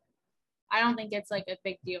 I don't think it's like a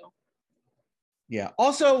big deal. Yeah.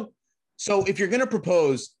 Also, so if you're going to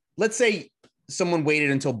propose, let's say someone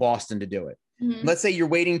waited until Boston to do it. Mm-hmm. Let's say you're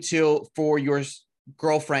waiting for your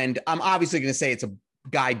girlfriend. I'm obviously going to say it's a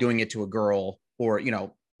guy doing it to a girl, or, you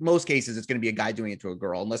know, most cases it's going to be a guy doing it to a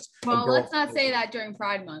girl, unless. Well, let's not say that during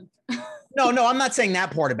Pride Month. No, I'm not saying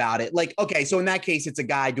that part about it. Like, okay, so in that case, it's a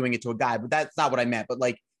guy doing it to a guy, but that's not what I meant. But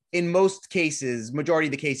like in most cases, majority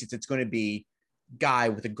of the cases, it's going to be guy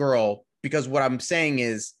with a girl, because what I'm saying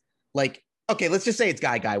is, like, okay, let's just say it's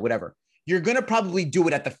guy, whatever. You're going to probably do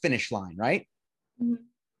it at the finish line, right? Mm-hmm.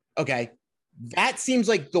 Okay. That seems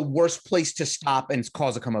like the worst place to stop and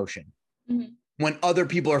cause a commotion. Mm-hmm. When other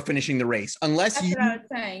people are finishing the race, unless that's what I was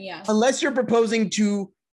saying, yeah. Unless you're proposing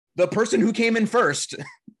to the person who came in first,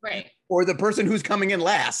 right, or the person who's coming in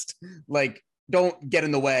last. Like, don't get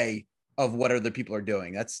in the way of what other people are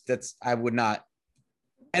doing. That's I would not.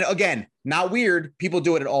 And again, not weird. People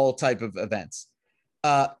do it at all type of events.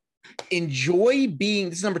 Enjoy being.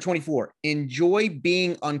 This is number 24. Enjoy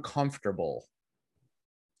being uncomfortable.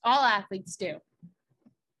 All athletes do.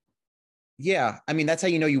 Yeah, I mean, that's how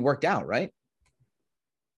you know you worked out, right?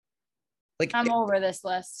 Like, I'm over this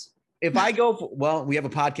list. If I go, well, we have a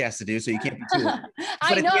podcast to do, so you can't be too.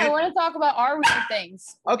 I know. I want to talk about our weird things.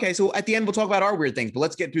 Okay, so at the end, we'll talk about our weird things, but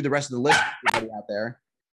let's get through the rest of the list out there.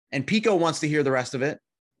 And Pico wants to hear the rest of it.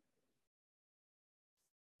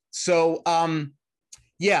 So,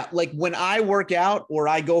 yeah, like when I work out or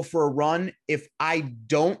I go for a run, if I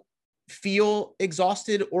don't feel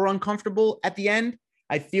exhausted or uncomfortable at the end,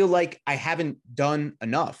 I feel like I haven't done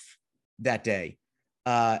enough that day.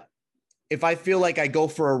 If I feel like I go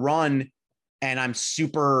for a run and I'm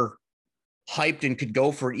super hyped and could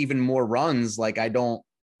go for even more runs, like I don't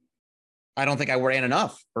think I ran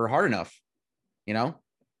enough or hard enough, you know?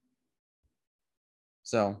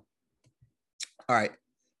 So, all right,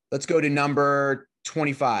 let's go to number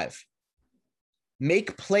 25.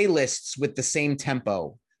 Make playlists with the same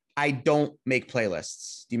tempo. I don't make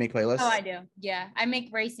playlists. Do you make playlists? Oh, I do. Yeah. I make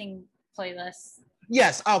racing playlists.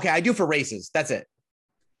 Yes. Okay. I do for races. That's it.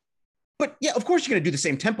 But yeah, of course you're going to do the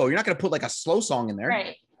same tempo. You're not going to put like a slow song in there.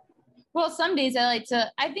 Right. Well, some days I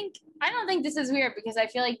don't think this is weird because I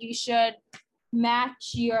feel like you should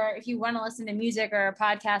match if you want to listen to music or a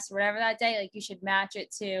podcast or whatever that day, like you should match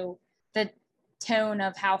it to the tone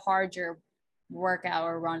of how hard your workout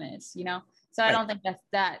or run is, you know? So I don't think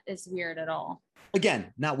that is weird at all.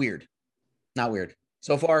 Again, not weird. Not weird.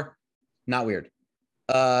 So far, not weird.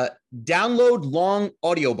 Download long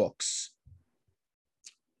audiobooks.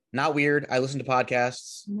 Not weird. I listen to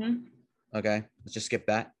podcasts. Mm-hmm. Okay, let's just skip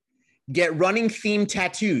that. Get running themed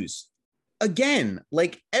tattoos. Again,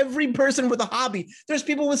 like every person with a hobby, there's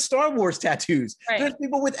people with Star Wars tattoos. Right. There's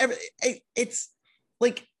people with it's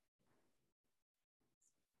like,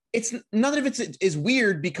 it's none of it is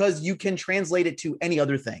weird because you can translate it to any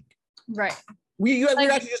other thing. Right. We were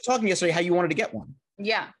actually just talking yesterday how you wanted to get one.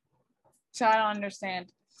 Yeah. So I don't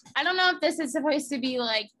understand. I don't know if this is supposed to be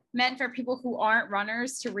like meant for people who aren't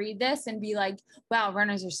runners to read this and be like, wow,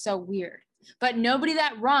 runners are so weird. But nobody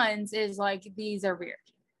that runs is like, these are weird.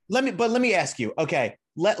 Let me ask you, okay,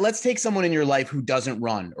 let's take someone in your life who doesn't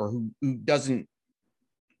run or who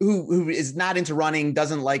is not into running,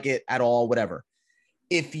 doesn't like it at all, whatever.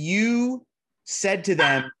 If you said to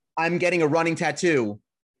them, I'm getting a running tattoo,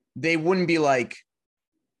 they wouldn't be like,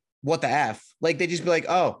 what the F? Like, they'd just be like,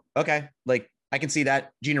 oh, okay. Like, I can see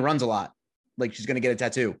that Gina runs a lot. Like, she's going to get a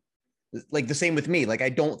tattoo. Like, the same with me. Like, I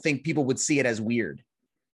don't think people would see it as weird.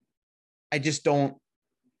 I don't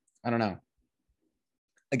know.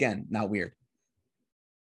 Again, not weird.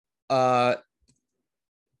 Now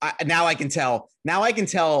I can tell.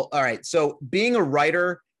 All right. So being a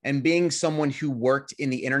writer and being someone who worked in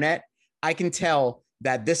the internet, I can tell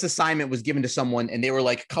that this assignment was given to someone and they were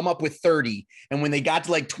like, come up with 30. And when they got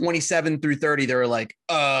to like 27 through 30, they were like,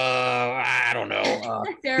 I don't know.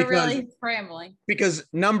 They're really scrambling. Because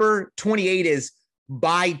number 28 is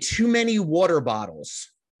buy too many water bottles.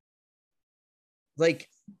 Like,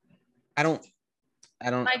 I don't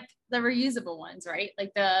like the reusable ones, right?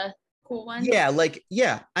 Like the cool ones. Yeah.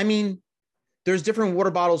 I mean, there's different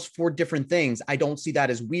water bottles for different things. I don't see that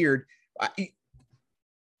as weird.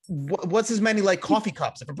 What's as many like coffee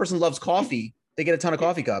cups? If a person loves coffee, they get a ton of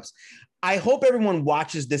coffee cups. I hope everyone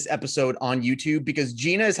watches this episode on YouTube because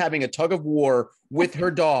Gina is having a tug of war with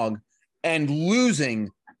her dog and losing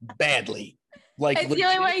badly. Like, it's the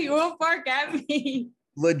only way you won't bark at me.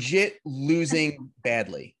 Legit losing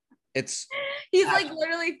badly. He's like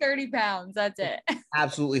literally 30 pounds. That's it.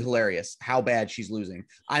 Absolutely hilarious how bad she's losing.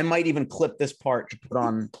 I might even clip this part to put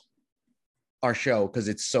on our show because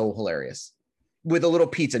it's so hilarious. With a little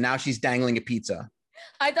pizza. Now she's dangling a pizza.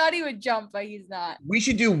 I thought he would jump, but he's not. We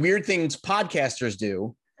should do weird things podcasters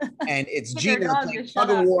do. And it's Gina playing tug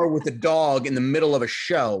of war with a dog in the middle of a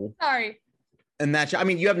show. Sorry. And that's, I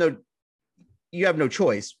mean, you have no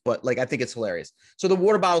choice, but like, I think it's hilarious. So the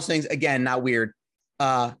water bottles things, again, not weird.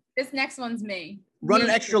 This next one's me. Run an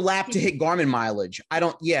extra lap to hit Garmin mileage.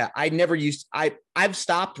 I've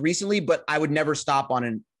stopped recently, but I would never stop on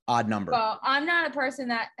an odd number. Well, I'm not a person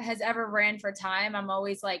that has ever ran for time. I'm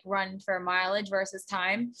always like run for mileage versus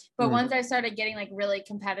time. But once I started getting like really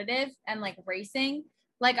competitive and like racing,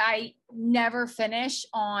 like I never finish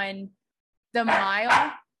on the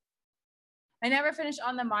mile. I never finished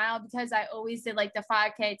on the mile because I always did like the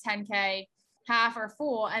 5K, 10K, half or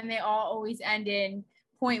full, and they all always end in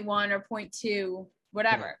 0.1 or 0.2,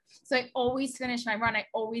 whatever. So I always finish my run. I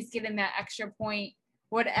always get in that extra point,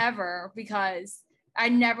 whatever, because I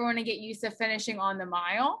never want to get used to finishing on the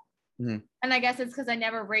mile. Mm-hmm. And I guess it's because I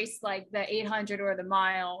never raced like the 800 or the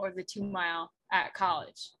mile or the 2 mile at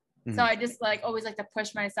college. Mm-hmm. So I just like always like to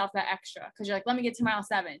push myself that extra because you're like, let me get to mile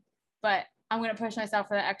 7, but I'm going to push myself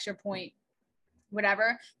for that extra point,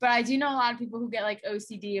 whatever. But I do know a lot of people who get like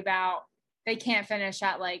OCD about they can't finish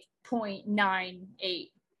at like 0.98.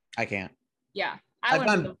 I can't. Yeah.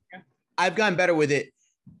 I've gotten better with it.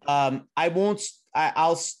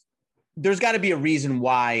 There's got to be a reason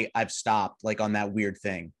why I've stopped like on that weird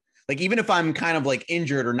thing. Like, even if I'm kind of like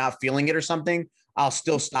injured or not feeling it or something, I'll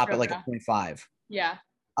still stop at like a 0.5. Yeah.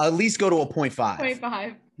 I'll at least go to a 0.5.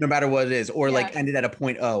 0.5. No matter what it is, or like end it at a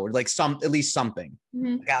 0.0 or like at least something.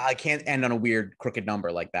 Mm-hmm. Like, I can't end on a weird crooked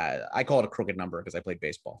number like that. I call it a crooked number because I played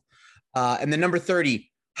baseball. And then number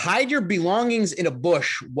 30, Hide your belongings in a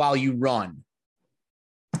bush while you run.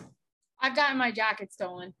 I've gotten my jacket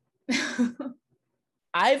stolen.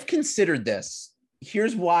 I've considered this.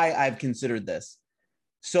 Here's why I've considered this.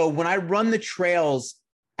 So when I run the trails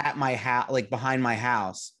at my house, like behind my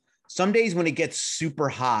house, some days when it gets super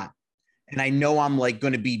hot and I know I'm like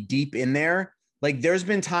going to be deep in there, like there's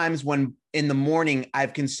been times when in the morning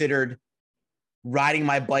I've considered riding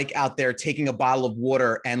my bike out there, taking a bottle of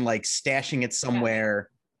water and like stashing it somewhere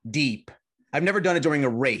deep. I've never done it during a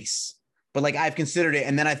race, but like I've considered it.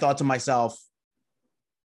 And then I thought to myself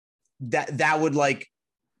that would like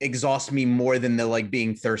exhaust me more than the like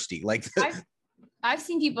being thirsty. Like I've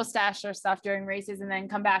seen people stash their stuff during races and then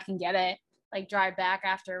come back and get it, like drive back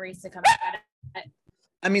after a race to come back at it.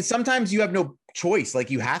 I mean, sometimes you have no choice.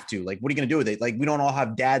 Like you have to, like, what are you going to do with it? Like we don't all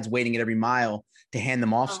have dads waiting at every mile to hand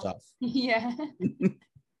them off stuff. Yeah.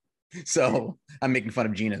 So I'm making fun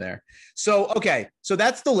of Gina there. So, okay. So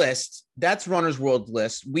that's the list. That's Runner's World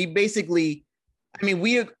list. We basically, I mean,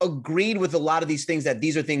 we agreed with a lot of these things that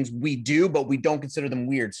these are things we do, but we don't consider them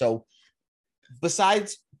weird. So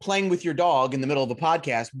besides playing with your dog in the middle of a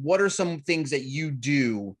podcast, what are some things that you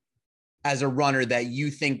do as a runner that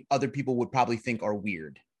you think other people would probably think are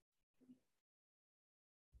weird?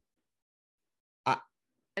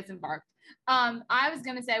 It's embarked. I was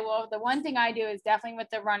gonna say, well, the one thing I do is definitely with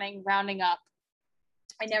the running, rounding up.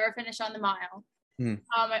 I never finish on the mile.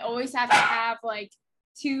 I always have to have like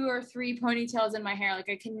 2 or 3 ponytails in my hair. Like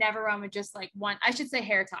I can never run with just like one. I should say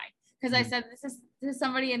hair tie, because I said this is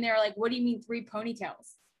somebody in there like, what do you mean 3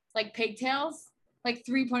 ponytails? Like pigtails? Like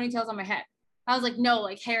 3 ponytails on my head. I was like, no,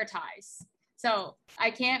 like hair ties. So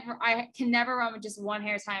I can never run with just one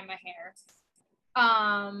hair tie in my hair.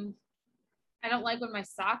 I don't like when my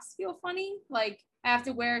socks feel funny. Like I have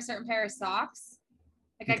to wear a certain pair of socks.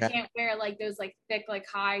 Like I can't wear like those like thick, like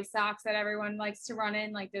high socks that everyone likes to run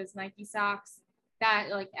in, like those Nike socks. That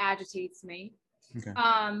like agitates me. Okay.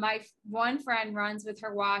 My one friend runs with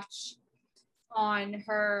her watch on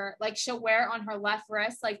her, like she'll wear it on her left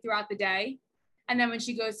wrist like throughout the day. And then when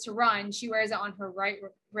she goes to run, she wears it on her right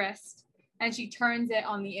wrist and she turns it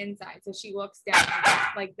on the inside. So she looks down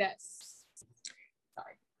like this.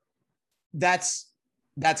 Sorry. That's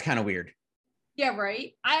kind of weird. Yeah,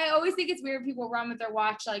 right. I always think it's weird people run with their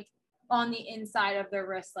watch like on the inside of their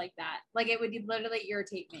wrist like that. Like it would literally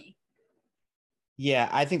irritate me. Yeah,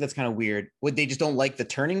 I think that's kind of weird. Would they just don't like the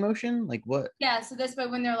turning motion? Like what? Yeah, so this way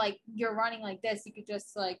when they're like you're running like this, you could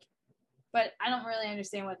just like, but I don't really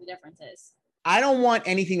understand what the difference is. I don't want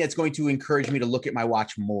anything that's going to encourage me to look at my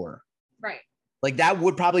watch more. Right. Like that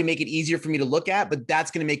would probably make it easier for me to look at, but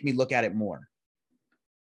that's going to make me look at it more.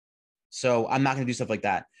 So I'm not going to do stuff like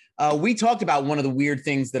that. We talked about one of the weird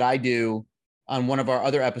things that I do on one of our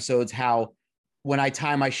other episodes, how when I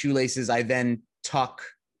tie my shoelaces, I then tuck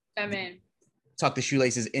the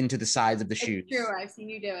shoelaces into the sides of the shoes. True. I've seen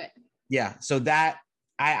you do it. Yeah. So that,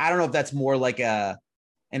 I don't know if that's more like an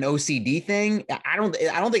OCD thing. I don't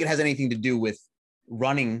think it has anything to do with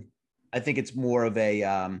running. I think it's more of a,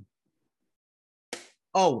 I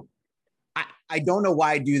don't know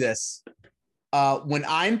why I do this. When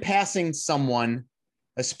I'm passing someone,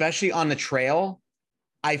 especially on the trail,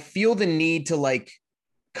 I feel the need to like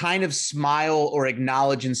kind of smile or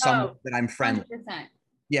acknowledge in some way that I'm friendly. 100%.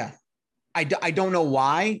 Yeah. I don't know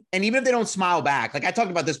why. And even if they don't smile back, like I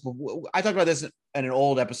talked about this in an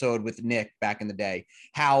old episode with Nick back in the day,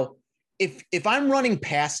 how if I'm running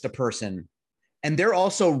past a person and they're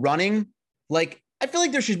also running, like, I feel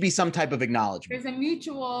like there should be some type of acknowledgement. There's a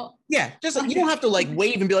mutual. Yeah. Just like, you don't have to like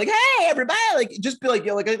wave and be like, hey, everybody, like, just be like, you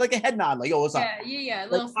know, like a head nod, like, yo, what's up? Yeah.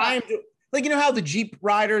 Like, like, you know how the Jeep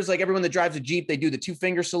riders, like everyone that drives a Jeep, they do the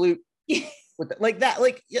 2-finger salute with the, like that.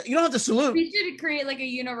 Like you don't have to salute. We should create like a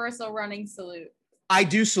universal running salute. I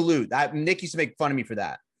do salute. Nick used to make fun of me for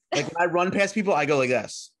that. Like when I run past people, I go like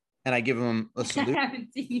this and I give them a salute. I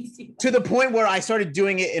haven't seen you do that. To the point where I started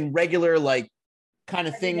doing it in regular, like kind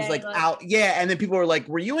of things like out. Yeah. And then people were like,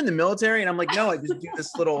 were you in the military? And I'm like, no, I just do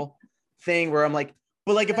this little thing where I'm like,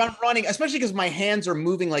 but like if I'm running, especially because my hands are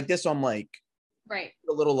moving like this, so I'm like, right.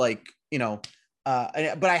 A little like, you know,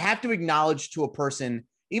 but I have to acknowledge to a person,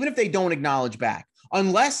 even if they don't acknowledge back,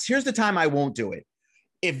 unless here's the time I won't do it.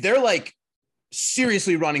 If they're like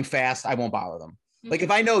seriously running fast, I won't bother them. Like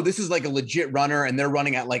if I know this is like a legit runner and they're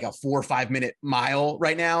running at like a 4 or 5 minute mile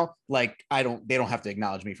right now, like they don't have to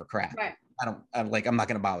acknowledge me for crap. Right. I'm not going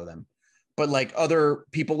to bother them. But like other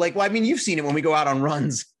people, like, well, I mean, you've seen it when we go out on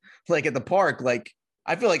runs, like at the park, like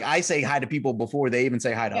I feel like I say hi to people before they even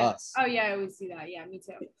say hi to us. Oh yeah. I always do that. Yeah, me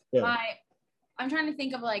too. Yeah. I'm trying to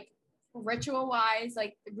think of like ritual wise,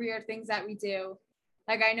 like weird things that we do.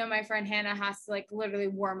 Like I know my friend Hannah has to like literally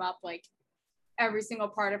warm up like every single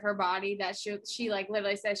part of her body that she like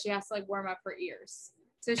literally says she has to like warm up her ears.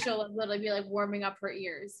 So she'll like, literally be like warming up her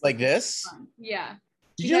ears. Like this? Yeah.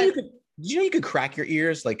 Did you know you could crack your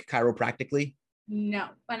ears like chiropractically? No,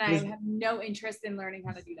 and I have no interest in learning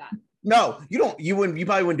how to do that. No, you don't. You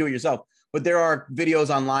probably wouldn't do it yourself. But there are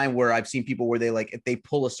videos online where I've seen people where they like if they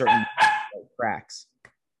pull a certain cracks,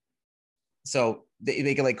 so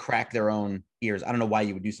they can like crack their own ears. I don't know why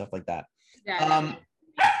you would do stuff like that. Yeah.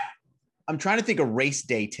 I'm trying to think of race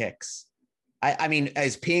day ticks. I mean,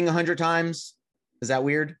 is peeing 100 times, is that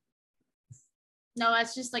weird? No,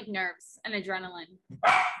 that's just like nerves and adrenaline.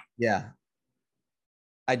 Yeah.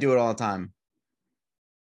 I do it all the time.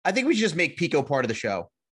 I think we should just make Pico part of the show.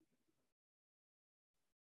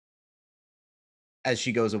 As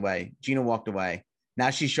she goes away. Gina walked away. Now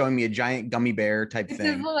she's showing me a giant gummy bear type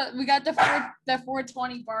thing. We got the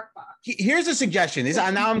 420 bark box. Here's a suggestion.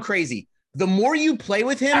 Now I'm crazy. The more you play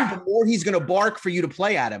with him, the more he's going to bark for you to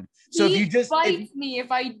play at him. So he if you just bites me if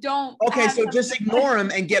I don't. Okay, so just ignore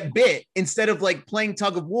him and get bit instead of like playing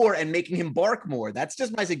tug of war and making him bark more. That's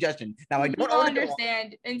just my suggestion. Now I don't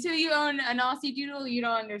understand. Until you own an Aussie Doodle, you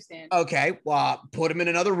don't understand. Okay, well, put him in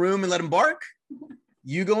another room and let him bark.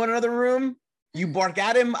 You go in another room, you bark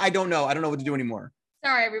at him. I don't know what to do anymore.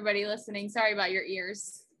 Sorry, everybody listening. Sorry about your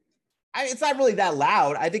ears. It's not really that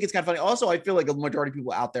loud. I think it's kind of funny. Also, I feel like a majority of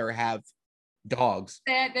people out there have dogs.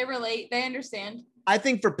 They relate. They understand. I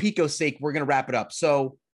think for Pico's sake, we're going to wrap it up.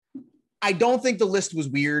 So I don't think the list was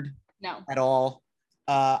weird. No. At all.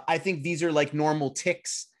 I think these are like normal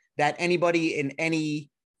ticks that anybody in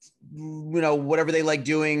any, whatever they like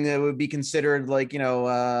doing, that would be considered like, if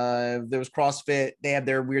there was CrossFit, they have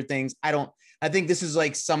their weird things. I think this is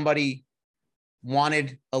like somebody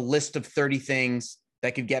wanted a list of 30 things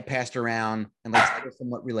that could get passed around and like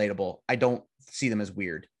somewhat relatable. I don't see them as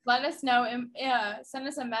weird. Let us know and send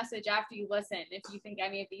us a message after you listen if you think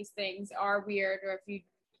any of these things are weird or if you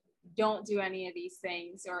don't do any of these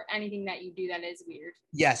things or anything that you do that is weird.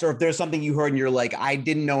 Yes, or if there's something you heard and you're like, I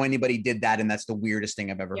didn't know anybody did that and that's the weirdest thing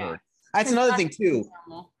I've ever heard. That's another thing too.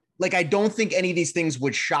 Like, I don't think any of these things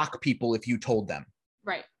would shock people if you told them.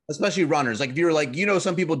 Right. Especially runners. Like if you were like,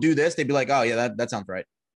 some people do this, they'd be like, oh yeah, that sounds right.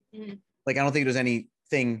 Mm-hmm. Like, I don't think there's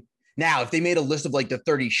anything. Now, if they made a list of like the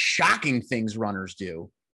 30 shocking things runners do,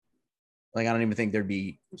 like, I don't even think there'd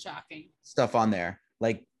be shocking stuff on there,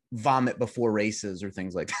 like vomit before races or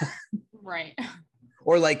things like that. Right.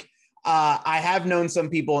 Or like, I have known some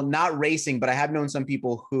people, not racing, but I have known some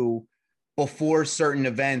people who before certain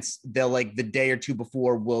events, they'll like the day or two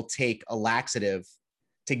before will take a laxative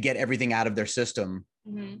to get everything out of their system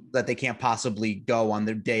that they can't possibly go on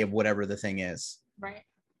the day of whatever the thing is. Right.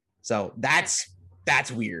 So that's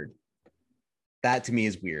weird. That to me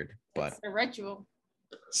is weird, but it's a ritual.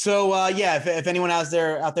 So if anyone out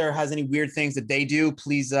there has any weird things that they do,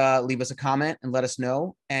 please leave us a comment and let us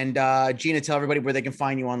know. And Gina, tell everybody where they can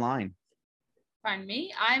find you online. Find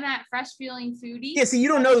me. I'm at Fresh Feeling Foodie. Yeah, see, you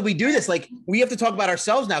don't know that we do this. Like, we have to talk about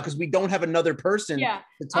ourselves now because we don't have another person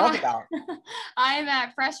to talk about. I'm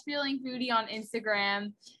at Fresh Feeling Foodie on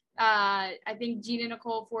Instagram. I think Gina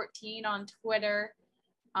Nicole 14 on Twitter.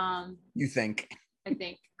 You think? I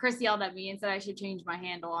think Chris yelled at me and said I should change my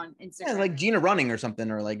handle on Instagram. Yeah, like Gina Running or something,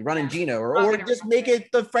 or like Running Gina, or just make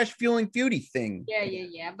it the Fresh Feeling Foodie thing.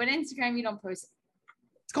 Yeah. But Instagram, you don't post.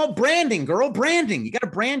 It's called branding, girl. Branding. You got to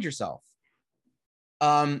brand yourself.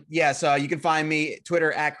 So you can find me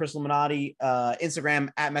Twitter at Chris Illuminati, Instagram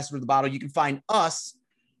at Message with the Bottle. You can find us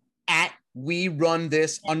at We Run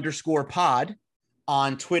This _pod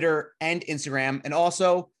on Twitter and Instagram. And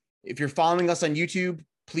also, if you're following us on YouTube,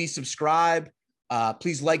 please subscribe.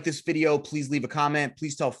 Please like this video. Please leave a comment.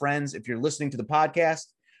 Please tell friends. If you're listening to the podcast,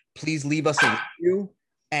 please leave us a review.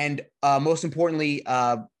 And most importantly,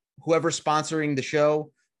 whoever's sponsoring the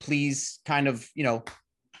show, please kind of,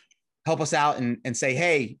 help us out and say,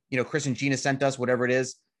 hey, Chris and Gina sent us whatever it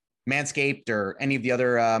is, Manscaped or any of the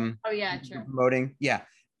other true. Promoting. Yeah.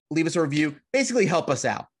 Leave us a review. Basically help us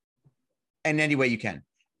out in any way you can.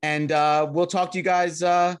 And we'll talk to you guys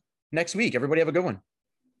next week. Everybody have a good one.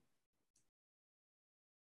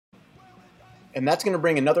 And that's going to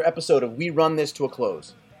bring another episode of We Run This to a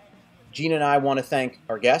close. Gina and I want to thank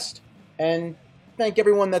our guest and thank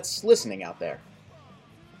everyone that's listening out there.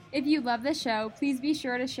 If you love the show, please be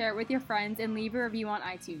sure to share it with your friends and leave a review on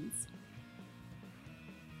iTunes.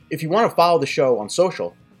 If you want to follow the show on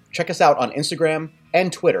social, check us out on Instagram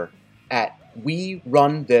and Twitter at We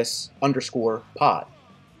Run This _pod.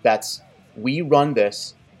 That's We Run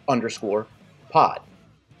This _pod.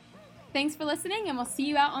 Thanks for listening, and we'll see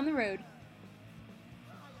you out on the road.